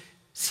Jesús,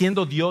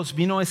 siendo Dios,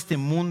 vino a este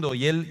mundo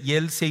y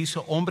él se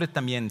hizo hombre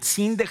también.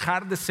 Sin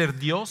dejar de ser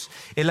Dios,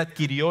 él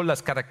adquirió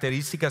las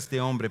características de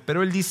hombre.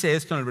 Pero él dice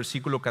esto en el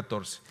versículo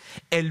 14.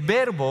 El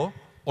verbo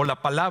o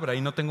la palabra,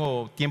 y no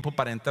tengo tiempo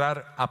para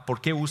entrar a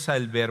por qué usa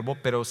el verbo,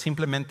 pero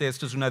simplemente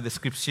esto es una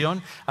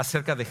descripción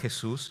acerca de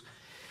Jesús,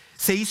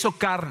 se hizo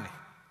carne.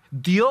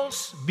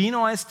 Dios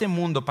vino a este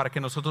mundo para que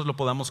nosotros lo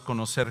podamos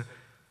conocer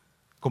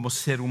como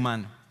ser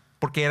humano,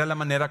 porque era la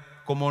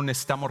manera como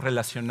necesitamos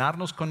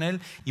relacionarnos con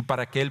Él y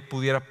para que Él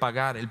pudiera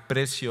pagar el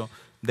precio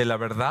de la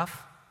verdad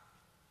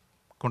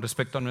con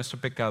respecto a nuestro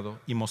pecado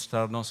y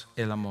mostrarnos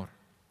el amor.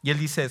 Y Él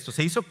dice esto: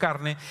 se hizo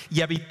carne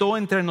y habitó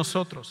entre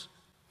nosotros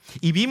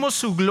y vimos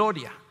su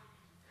gloria,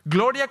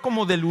 gloria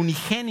como del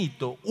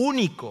unigénito,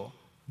 único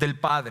del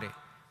Padre.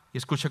 Y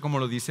escucha cómo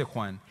lo dice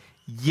Juan: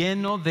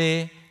 lleno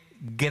de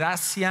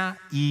gracia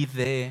y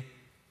de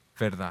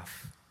verdad.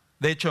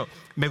 De hecho,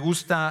 me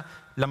gusta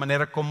la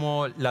manera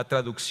como la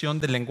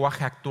traducción del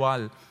lenguaje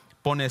actual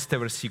pone este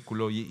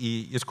versículo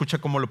y escucha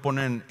cómo lo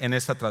ponen en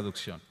esta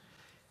traducción.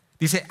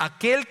 Dice: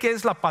 aquel que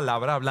es la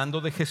palabra,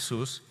 hablando de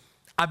Jesús,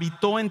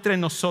 habitó entre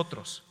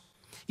nosotros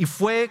y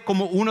fue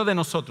como uno de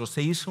nosotros,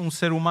 se hizo un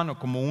ser humano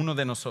como uno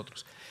de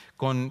nosotros,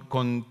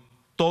 con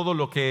todo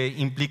lo que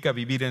implica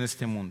vivir en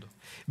este mundo.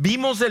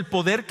 Vimos el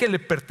poder que le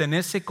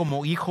pertenece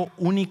como hijo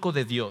único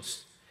de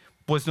Dios,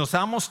 pues nos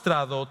ha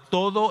mostrado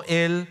todo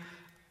el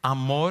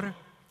amor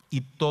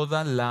y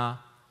toda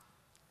la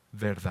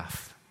verdad.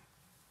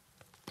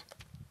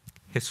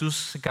 Jesús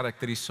se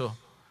caracterizó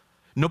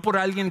no por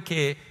alguien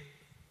que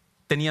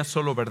tenía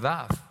solo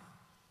verdad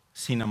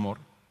sin amor,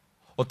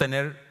 o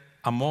tener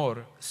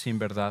amor sin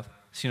verdad,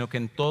 sino que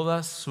en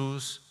todas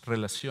sus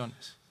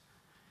relaciones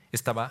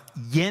estaba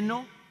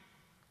lleno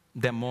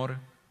de amor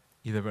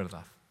y de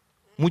verdad.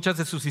 Muchas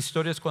de sus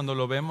historias, cuando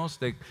lo vemos,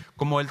 de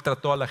cómo él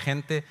trató a la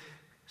gente,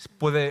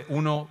 puede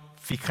uno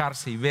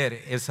fijarse y ver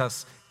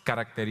esas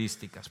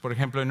características. Por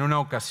ejemplo, en una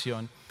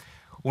ocasión,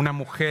 una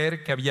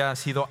mujer que había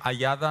sido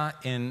hallada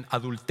en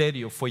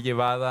adulterio fue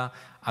llevada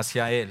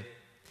hacia él.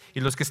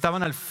 Y los que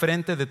estaban al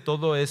frente de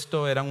todo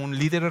esto eran un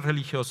líderes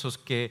religiosos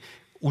que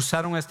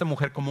usaron a esta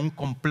mujer como un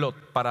complot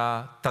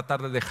para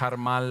tratar de dejar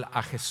mal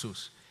a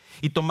Jesús.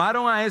 Y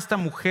tomaron a esta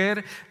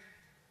mujer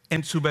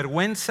en su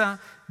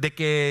vergüenza de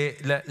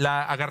que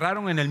la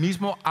agarraron en el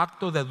mismo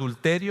acto de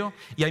adulterio.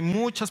 Y hay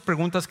muchas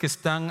preguntas que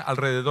están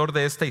alrededor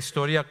de esta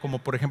historia, como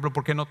por ejemplo,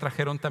 ¿por qué no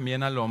trajeron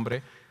también al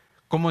hombre?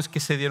 ¿Cómo es que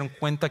se dieron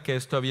cuenta que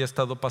esto había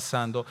estado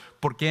pasando?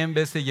 ¿Por qué en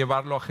vez de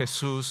llevarlo a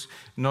Jesús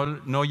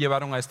no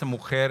llevaron a esta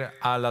mujer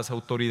a las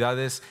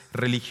autoridades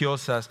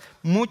religiosas?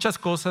 Muchas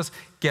cosas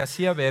que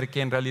hacía ver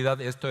que en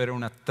realidad esto era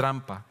una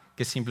trampa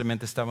que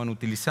simplemente estaban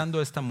utilizando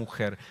a esta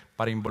mujer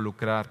para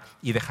involucrar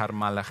y dejar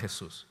mal a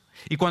Jesús.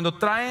 Y cuando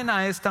traen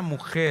a esta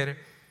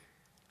mujer,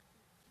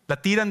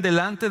 la tiran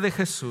delante de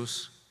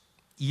Jesús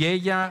y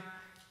ella,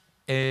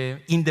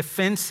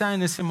 indefensa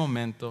en ese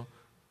momento,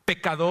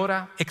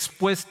 pecadora,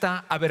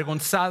 expuesta,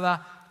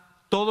 avergonzada,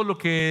 todo lo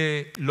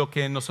que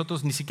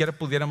nosotros ni siquiera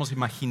pudiéramos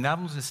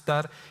imaginarnos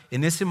estar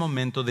en ese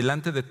momento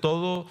delante de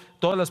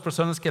todas las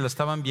personas que la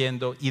estaban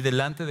viendo y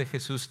delante de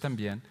Jesús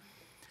también.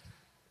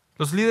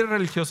 Los líderes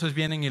religiosos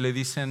vienen y le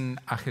dicen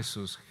a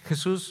Jesús: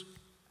 Jesús,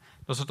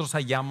 nosotros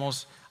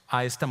hallamos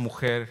a esta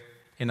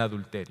mujer en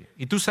adulterio.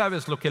 Y tú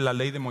sabes lo que la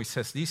ley de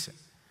Moisés dice.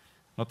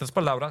 En otras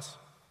palabras,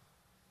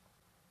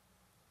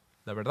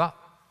 la verdad.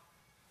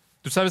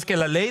 Tú sabes que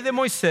la ley de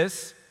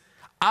Moisés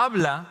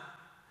habla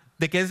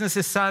de que es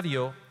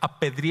necesario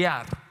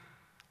apedrear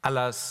a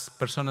las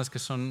personas que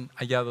son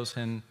hallados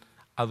en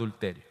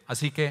adulterio.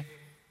 Así que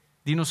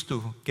dinos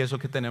tú, ¿qué es lo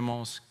que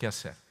tenemos que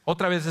hacer?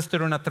 Otra vez esto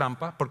era una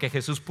trampa, porque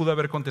Jesús pudo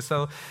haber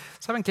contestado: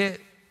 ¿saben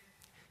qué?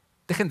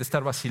 Dejen de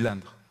estar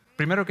vacilando.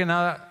 Primero que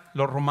nada,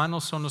 los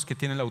romanos son los que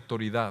tienen la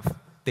autoridad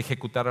de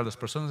ejecutar a las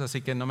personas,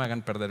 así que no me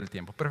hagan perder el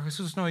tiempo. Pero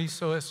Jesús no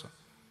hizo eso.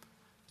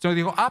 Entonces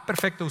digo: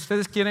 perfecto,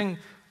 ustedes quieren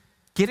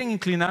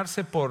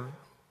inclinarse por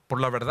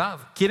la verdad,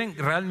 quieren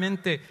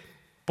realmente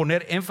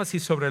poner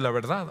énfasis sobre la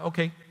verdad. Ok.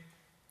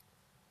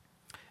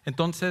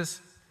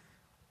 Entonces,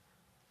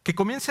 que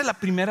comience la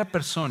primera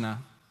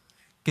persona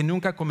que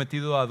nunca ha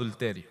cometido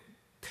adulterio.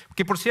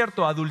 Que por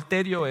cierto,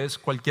 adulterio es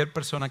cualquier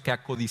persona que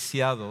ha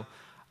codiciado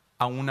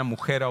a una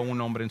mujer o a un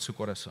hombre en su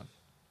corazón.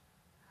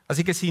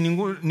 Así que si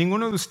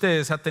ninguno de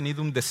ustedes ha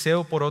tenido un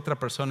deseo por otra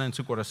persona en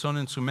su corazón,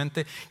 en su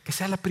mente, que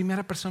sea la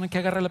primera persona que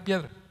agarre la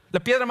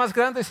piedra más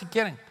grande si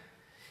quieren,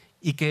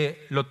 y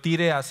que lo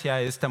tire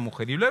hacia esta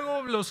mujer. Y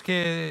luego los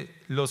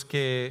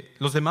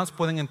demás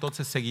pueden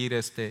entonces seguir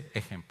este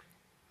ejemplo.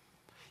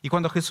 Y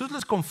cuando Jesús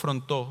les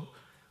confrontó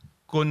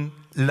con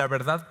la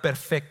verdad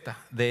perfecta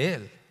de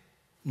Él,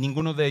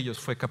 ninguno de ellos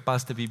fue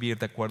capaz de vivir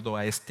de acuerdo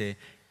a este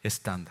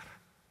estándar.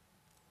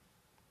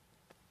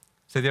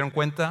 Se dieron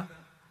cuenta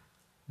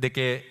de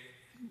que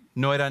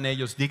no eran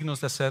ellos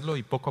dignos de hacerlo,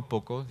 y poco a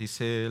poco,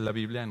 dice la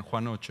Biblia en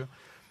Juan 8,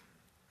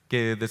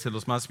 que desde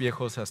los más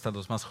viejos hasta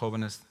los más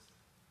jóvenes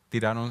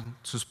tiraron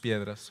sus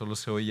piedras, solo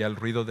se oía el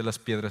ruido de las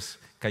piedras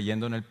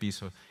cayendo en el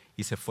piso,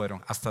 y se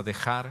fueron hasta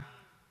dejar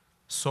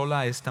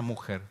sola a esta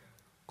mujer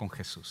con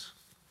Jesús.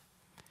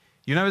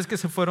 Y una vez que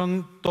se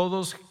fueron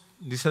todos,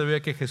 dice la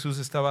Biblia que Jesús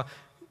estaba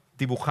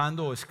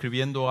dibujando o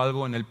escribiendo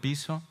algo en el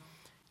piso,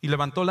 y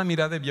levantó la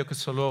mirada y vio que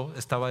solo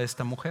estaba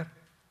esta mujer.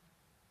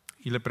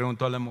 Y le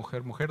preguntó a la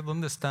mujer: mujer,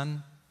 ¿dónde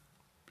están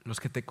los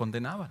que te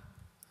condenaban?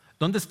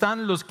 ¿Dónde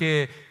están los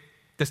que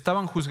te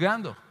estaban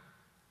juzgando?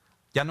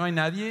 ¿Ya no hay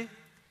nadie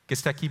que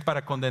esté aquí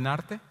para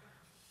condenarte?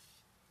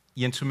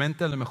 Y en su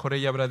mente a lo mejor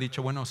ella habrá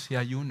dicho: bueno, sí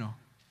hay uno,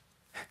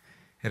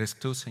 eres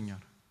tú, Señor.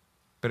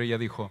 Pero ella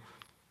dijo: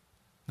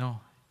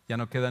 no, ya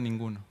no queda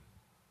ninguno.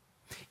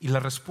 Y la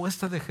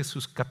respuesta de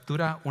Jesús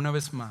captura una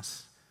vez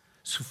más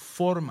su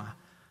forma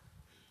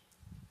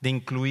de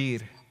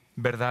incluir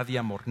verdad y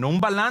amor. No un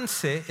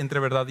balance entre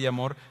verdad y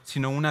amor,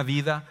 sino una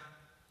vida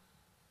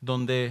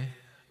donde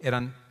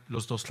eran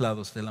los dos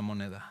lados de la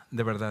moneda,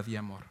 de verdad y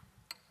amor.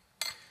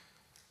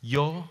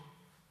 Yo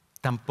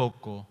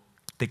tampoco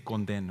te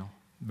condeno,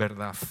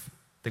 verdad.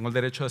 Tengo el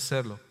derecho de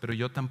hacerlo, pero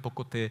yo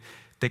tampoco te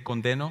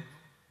condeno,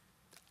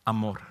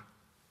 amor.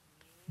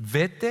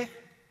 Vete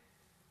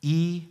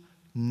y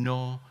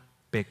no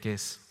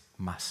peques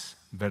más,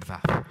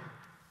 verdad.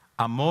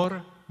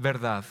 Amor,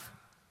 verdad,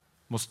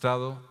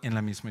 mostrado en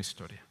la misma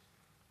historia.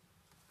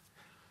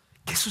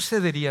 ¿Qué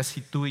sucedería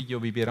si tú y yo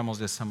viviéramos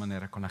de esa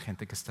manera con la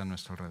gente que está a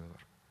nuestro alrededor?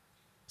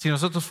 Si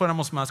nosotros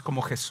fuéramos más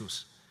como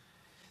Jesús,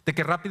 de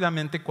que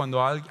rápidamente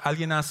cuando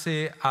alguien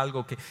hace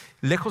algo que,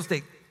 lejos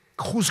de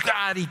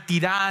juzgar y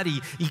tirar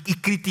y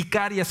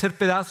criticar y hacer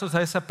pedazos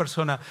a esa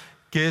persona,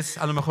 que es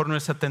a lo mejor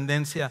nuestra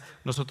tendencia,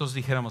 nosotros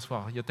dijéramos: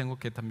 wow, yo tengo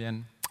que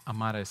también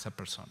amar a esa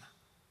persona.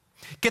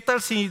 ¿Qué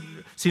tal si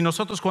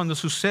nosotros, cuando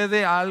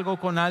sucede algo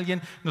con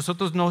alguien,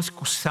 nosotros no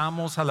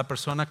excusamos a la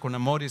persona con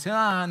amor y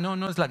decimos: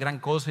 no es la gran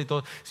cosa y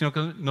todo, sino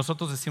que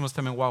nosotros decimos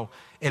también: wow,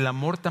 el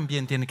amor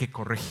también tiene que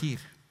corregir,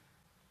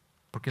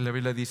 porque la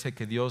Biblia dice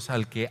que Dios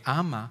al que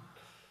ama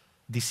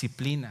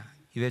disciplina,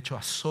 y de hecho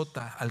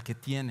azota al que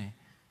tiene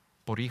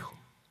por hijo.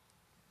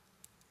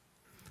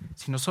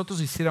 Si nosotros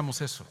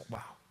hiciéramos eso,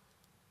 wow,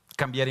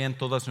 cambiarían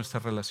todas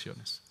nuestras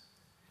relaciones.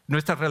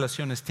 Nuestras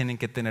relaciones tienen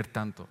que tener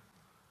tanto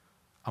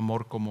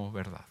amor como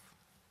verdad.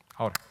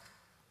 Ahora,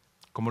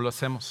 ¿cómo lo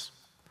hacemos?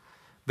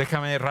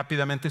 Déjame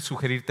rápidamente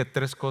sugerirte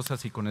 3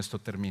 cosas y con esto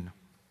termino.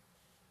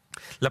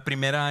 La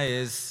primera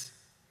es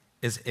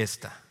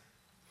esta.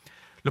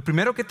 Lo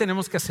primero que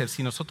tenemos que hacer,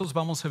 si nosotros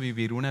vamos a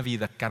vivir una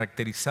vida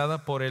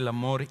caracterizada por el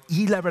amor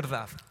y la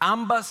verdad,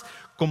 ambas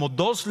como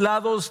 2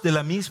 lados de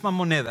la misma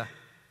moneda,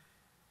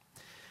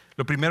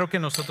 lo primero que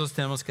nosotros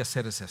tenemos que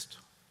hacer es esto: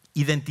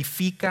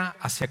 identifica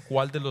hacia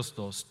cuál de los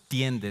dos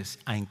tiendes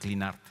a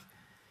inclinarte.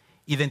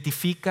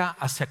 Identifica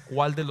hacia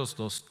cuál de los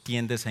dos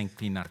tiendes a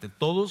inclinarte.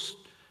 Todos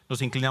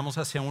nos inclinamos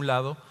hacia un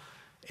lado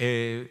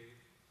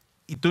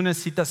y tú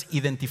necesitas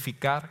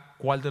identificar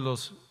cuál de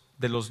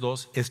los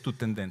dos es tu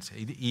tendencia.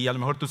 Y a lo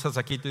mejor tú estás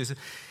aquí y tú dices,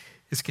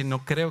 es que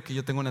no creo que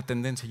yo tenga una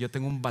tendencia, yo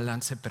tengo un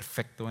balance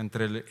perfecto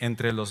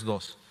entre los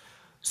dos.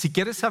 Si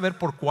quieres saber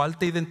por cuál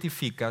te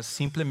identificas,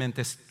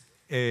 simplemente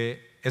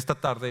esta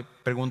tarde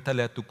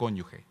pregúntale a tu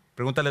cónyuge,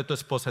 pregúntale a tu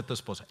esposa,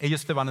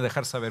 ellos te van a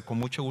dejar saber con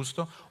mucho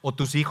gusto, o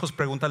tus hijos,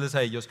 pregúntales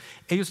a ellos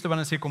te van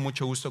a decir con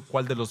mucho gusto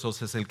cuál de los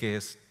dos es el que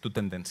es tu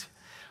tendencia.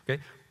 ¿Okay?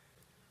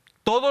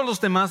 Todos los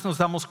demás nos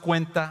damos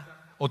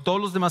cuenta, o todos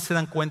los demás se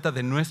dan cuenta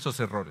de nuestros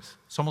errores.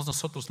 Somos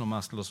nosotros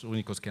nomás los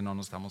únicos que no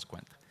nos damos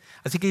cuenta.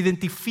 Así que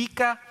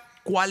identifica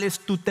cuál es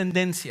tu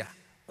tendencia,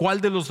 cuál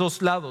de los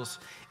dos lados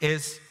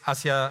es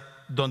hacia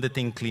donde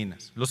te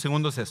inclinas. Lo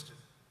segundo es esto.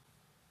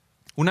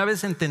 Una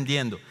vez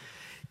entendiendo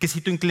que si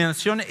tu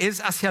inclinación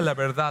es hacia la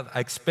verdad a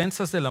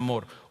expensas del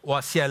amor o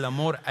hacia el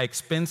amor a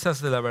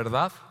expensas de la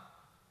verdad,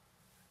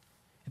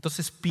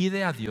 entonces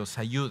pide a Dios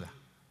ayuda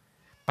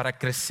para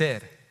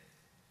crecer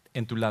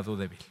en tu lado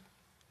débil.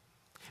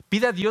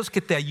 Pide a Dios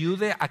que te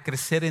ayude a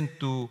crecer en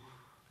tu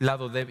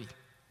lado débil,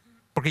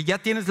 porque ya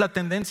tienes la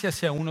tendencia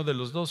hacia uno de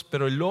los dos,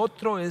 pero el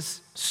otro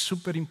es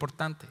súper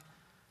importante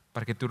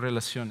para que tus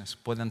relaciones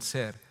puedan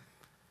ser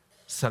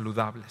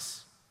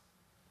saludables.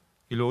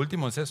 Y lo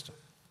último es esto: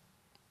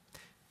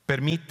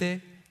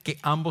 permite que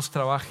ambos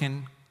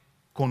trabajen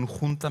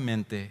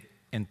conjuntamente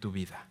en tu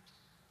vida.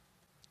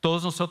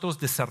 Todos nosotros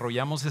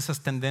desarrollamos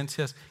esas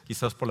tendencias,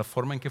 quizás por la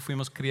forma en que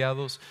fuimos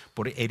criados,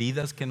 por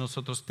heridas que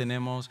nosotros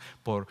tenemos,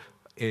 por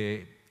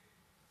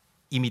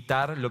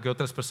imitar lo que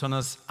otras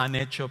personas han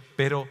hecho,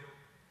 pero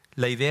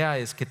la idea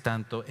es que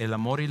tanto el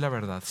amor y la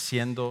verdad,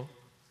 siendo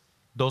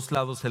dos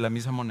lados de la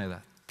misma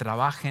moneda,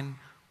 trabajen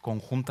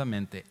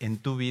conjuntamente en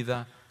tu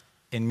vida,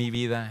 en mi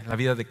vida, en la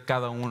vida de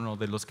cada uno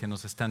de los que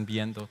nos están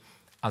viendo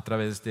a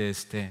través de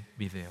este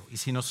video. Y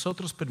si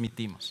nosotros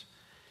permitimos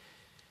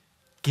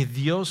que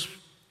Dios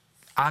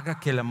haga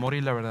que el amor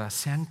y la verdad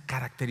sean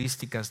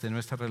características de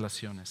nuestras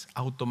relaciones,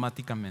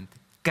 automáticamente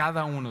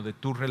cada uno de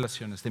tus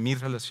relaciones, de mis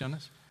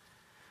relaciones,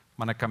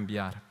 van a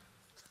cambiar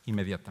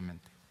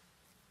inmediatamente.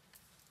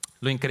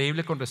 Lo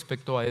increíble con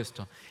respecto a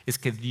esto es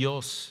que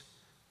Dios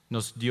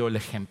nos dio el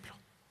ejemplo.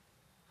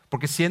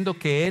 Porque siendo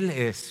que Él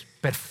es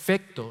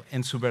perfecto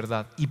en su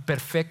verdad y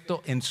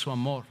perfecto en su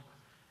amor,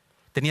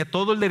 tenía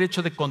todo el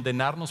derecho de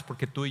condenarnos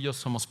porque tú y yo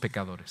somos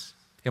pecadores,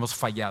 hemos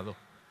fallado.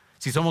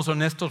 Si somos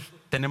honestos,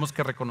 tenemos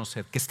que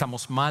reconocer que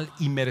estamos mal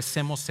y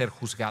merecemos ser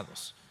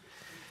juzgados.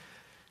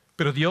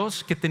 Pero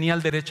Dios, que tenía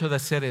el derecho de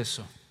hacer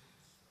eso,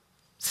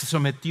 se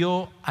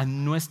sometió a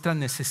nuestra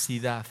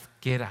necesidad,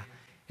 que era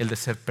el de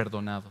ser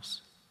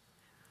perdonados.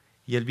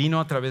 Y Él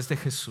vino a través de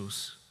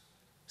Jesús,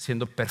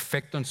 siendo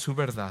perfecto en su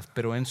verdad,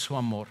 pero en su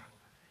amor,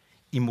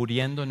 y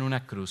muriendo en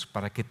una cruz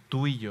para que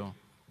tú y yo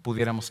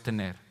pudiéramos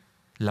tener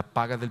la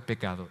paga del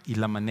pecado y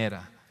la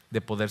manera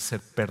de poder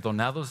ser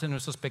perdonados de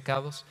nuestros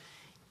pecados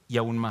y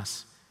aún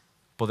más,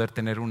 poder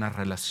tener una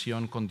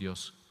relación con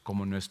Dios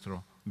como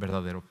nuestro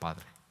verdadero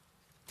Padre.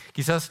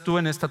 Quizás tú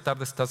en esta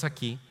tarde estás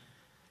aquí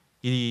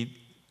y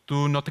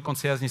tú no te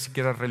consideras ni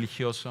siquiera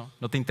religioso,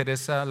 no te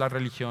interesa la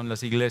religión,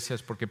 las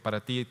iglesias, porque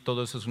para ti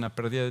todo eso es una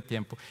pérdida de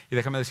tiempo. Y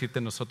déjame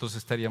decirte, nosotros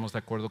estaríamos de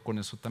acuerdo con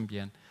eso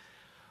también.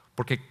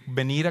 Porque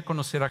venir a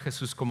conocer a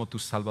Jesús como tu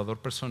Salvador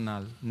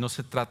personal no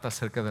se trata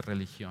acerca de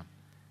religión.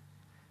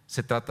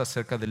 Se trata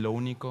acerca de lo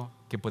único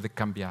que puede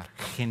cambiar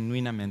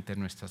genuinamente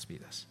nuestras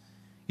vidas.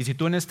 Y si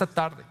tú en esta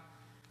tarde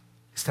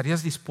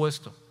estarías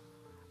dispuesto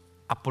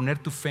a poner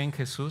tu fe en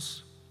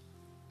Jesús,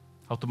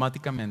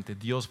 automáticamente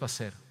Dios va a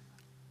hacer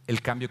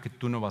el cambio que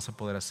tú no vas a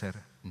poder hacer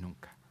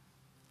nunca.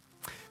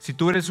 Si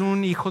tú eres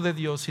un hijo de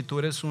Dios, si tú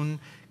eres un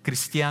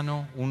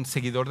cristiano, un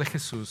seguidor de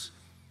Jesús,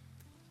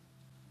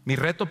 mi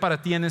reto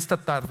para ti en esta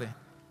tarde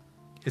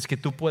es que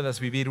tú puedas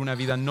vivir una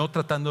vida no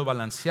tratando de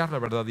balancear la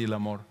verdad y el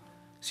amor,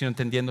 sino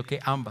entendiendo que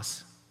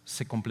ambas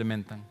se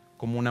complementan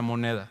como una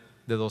moneda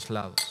de dos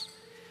lados.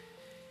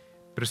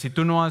 Pero si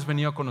tú no has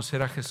venido a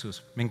conocer a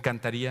Jesús, me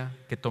encantaría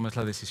que tomes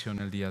la decisión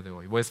el día de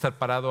hoy. Voy a estar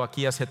parado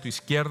aquí hacia tu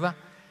izquierda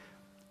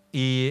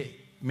y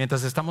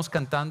mientras estamos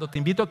cantando, te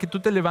invito a que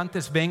tú te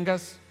levantes,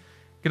 vengas,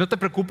 que no te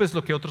preocupes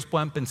lo que otros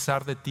puedan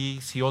pensar de ti,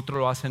 si otro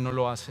lo hace o no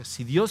lo hace.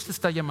 Si Dios te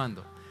está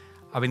llamando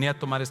a venir a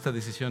tomar esta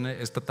decisión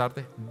esta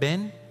tarde,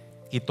 ven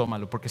y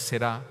tómalo, porque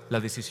será la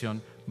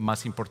decisión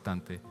más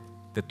importante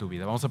de tu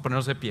vida. Vamos a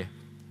ponernos de pie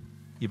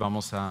y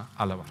vamos a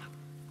alabar.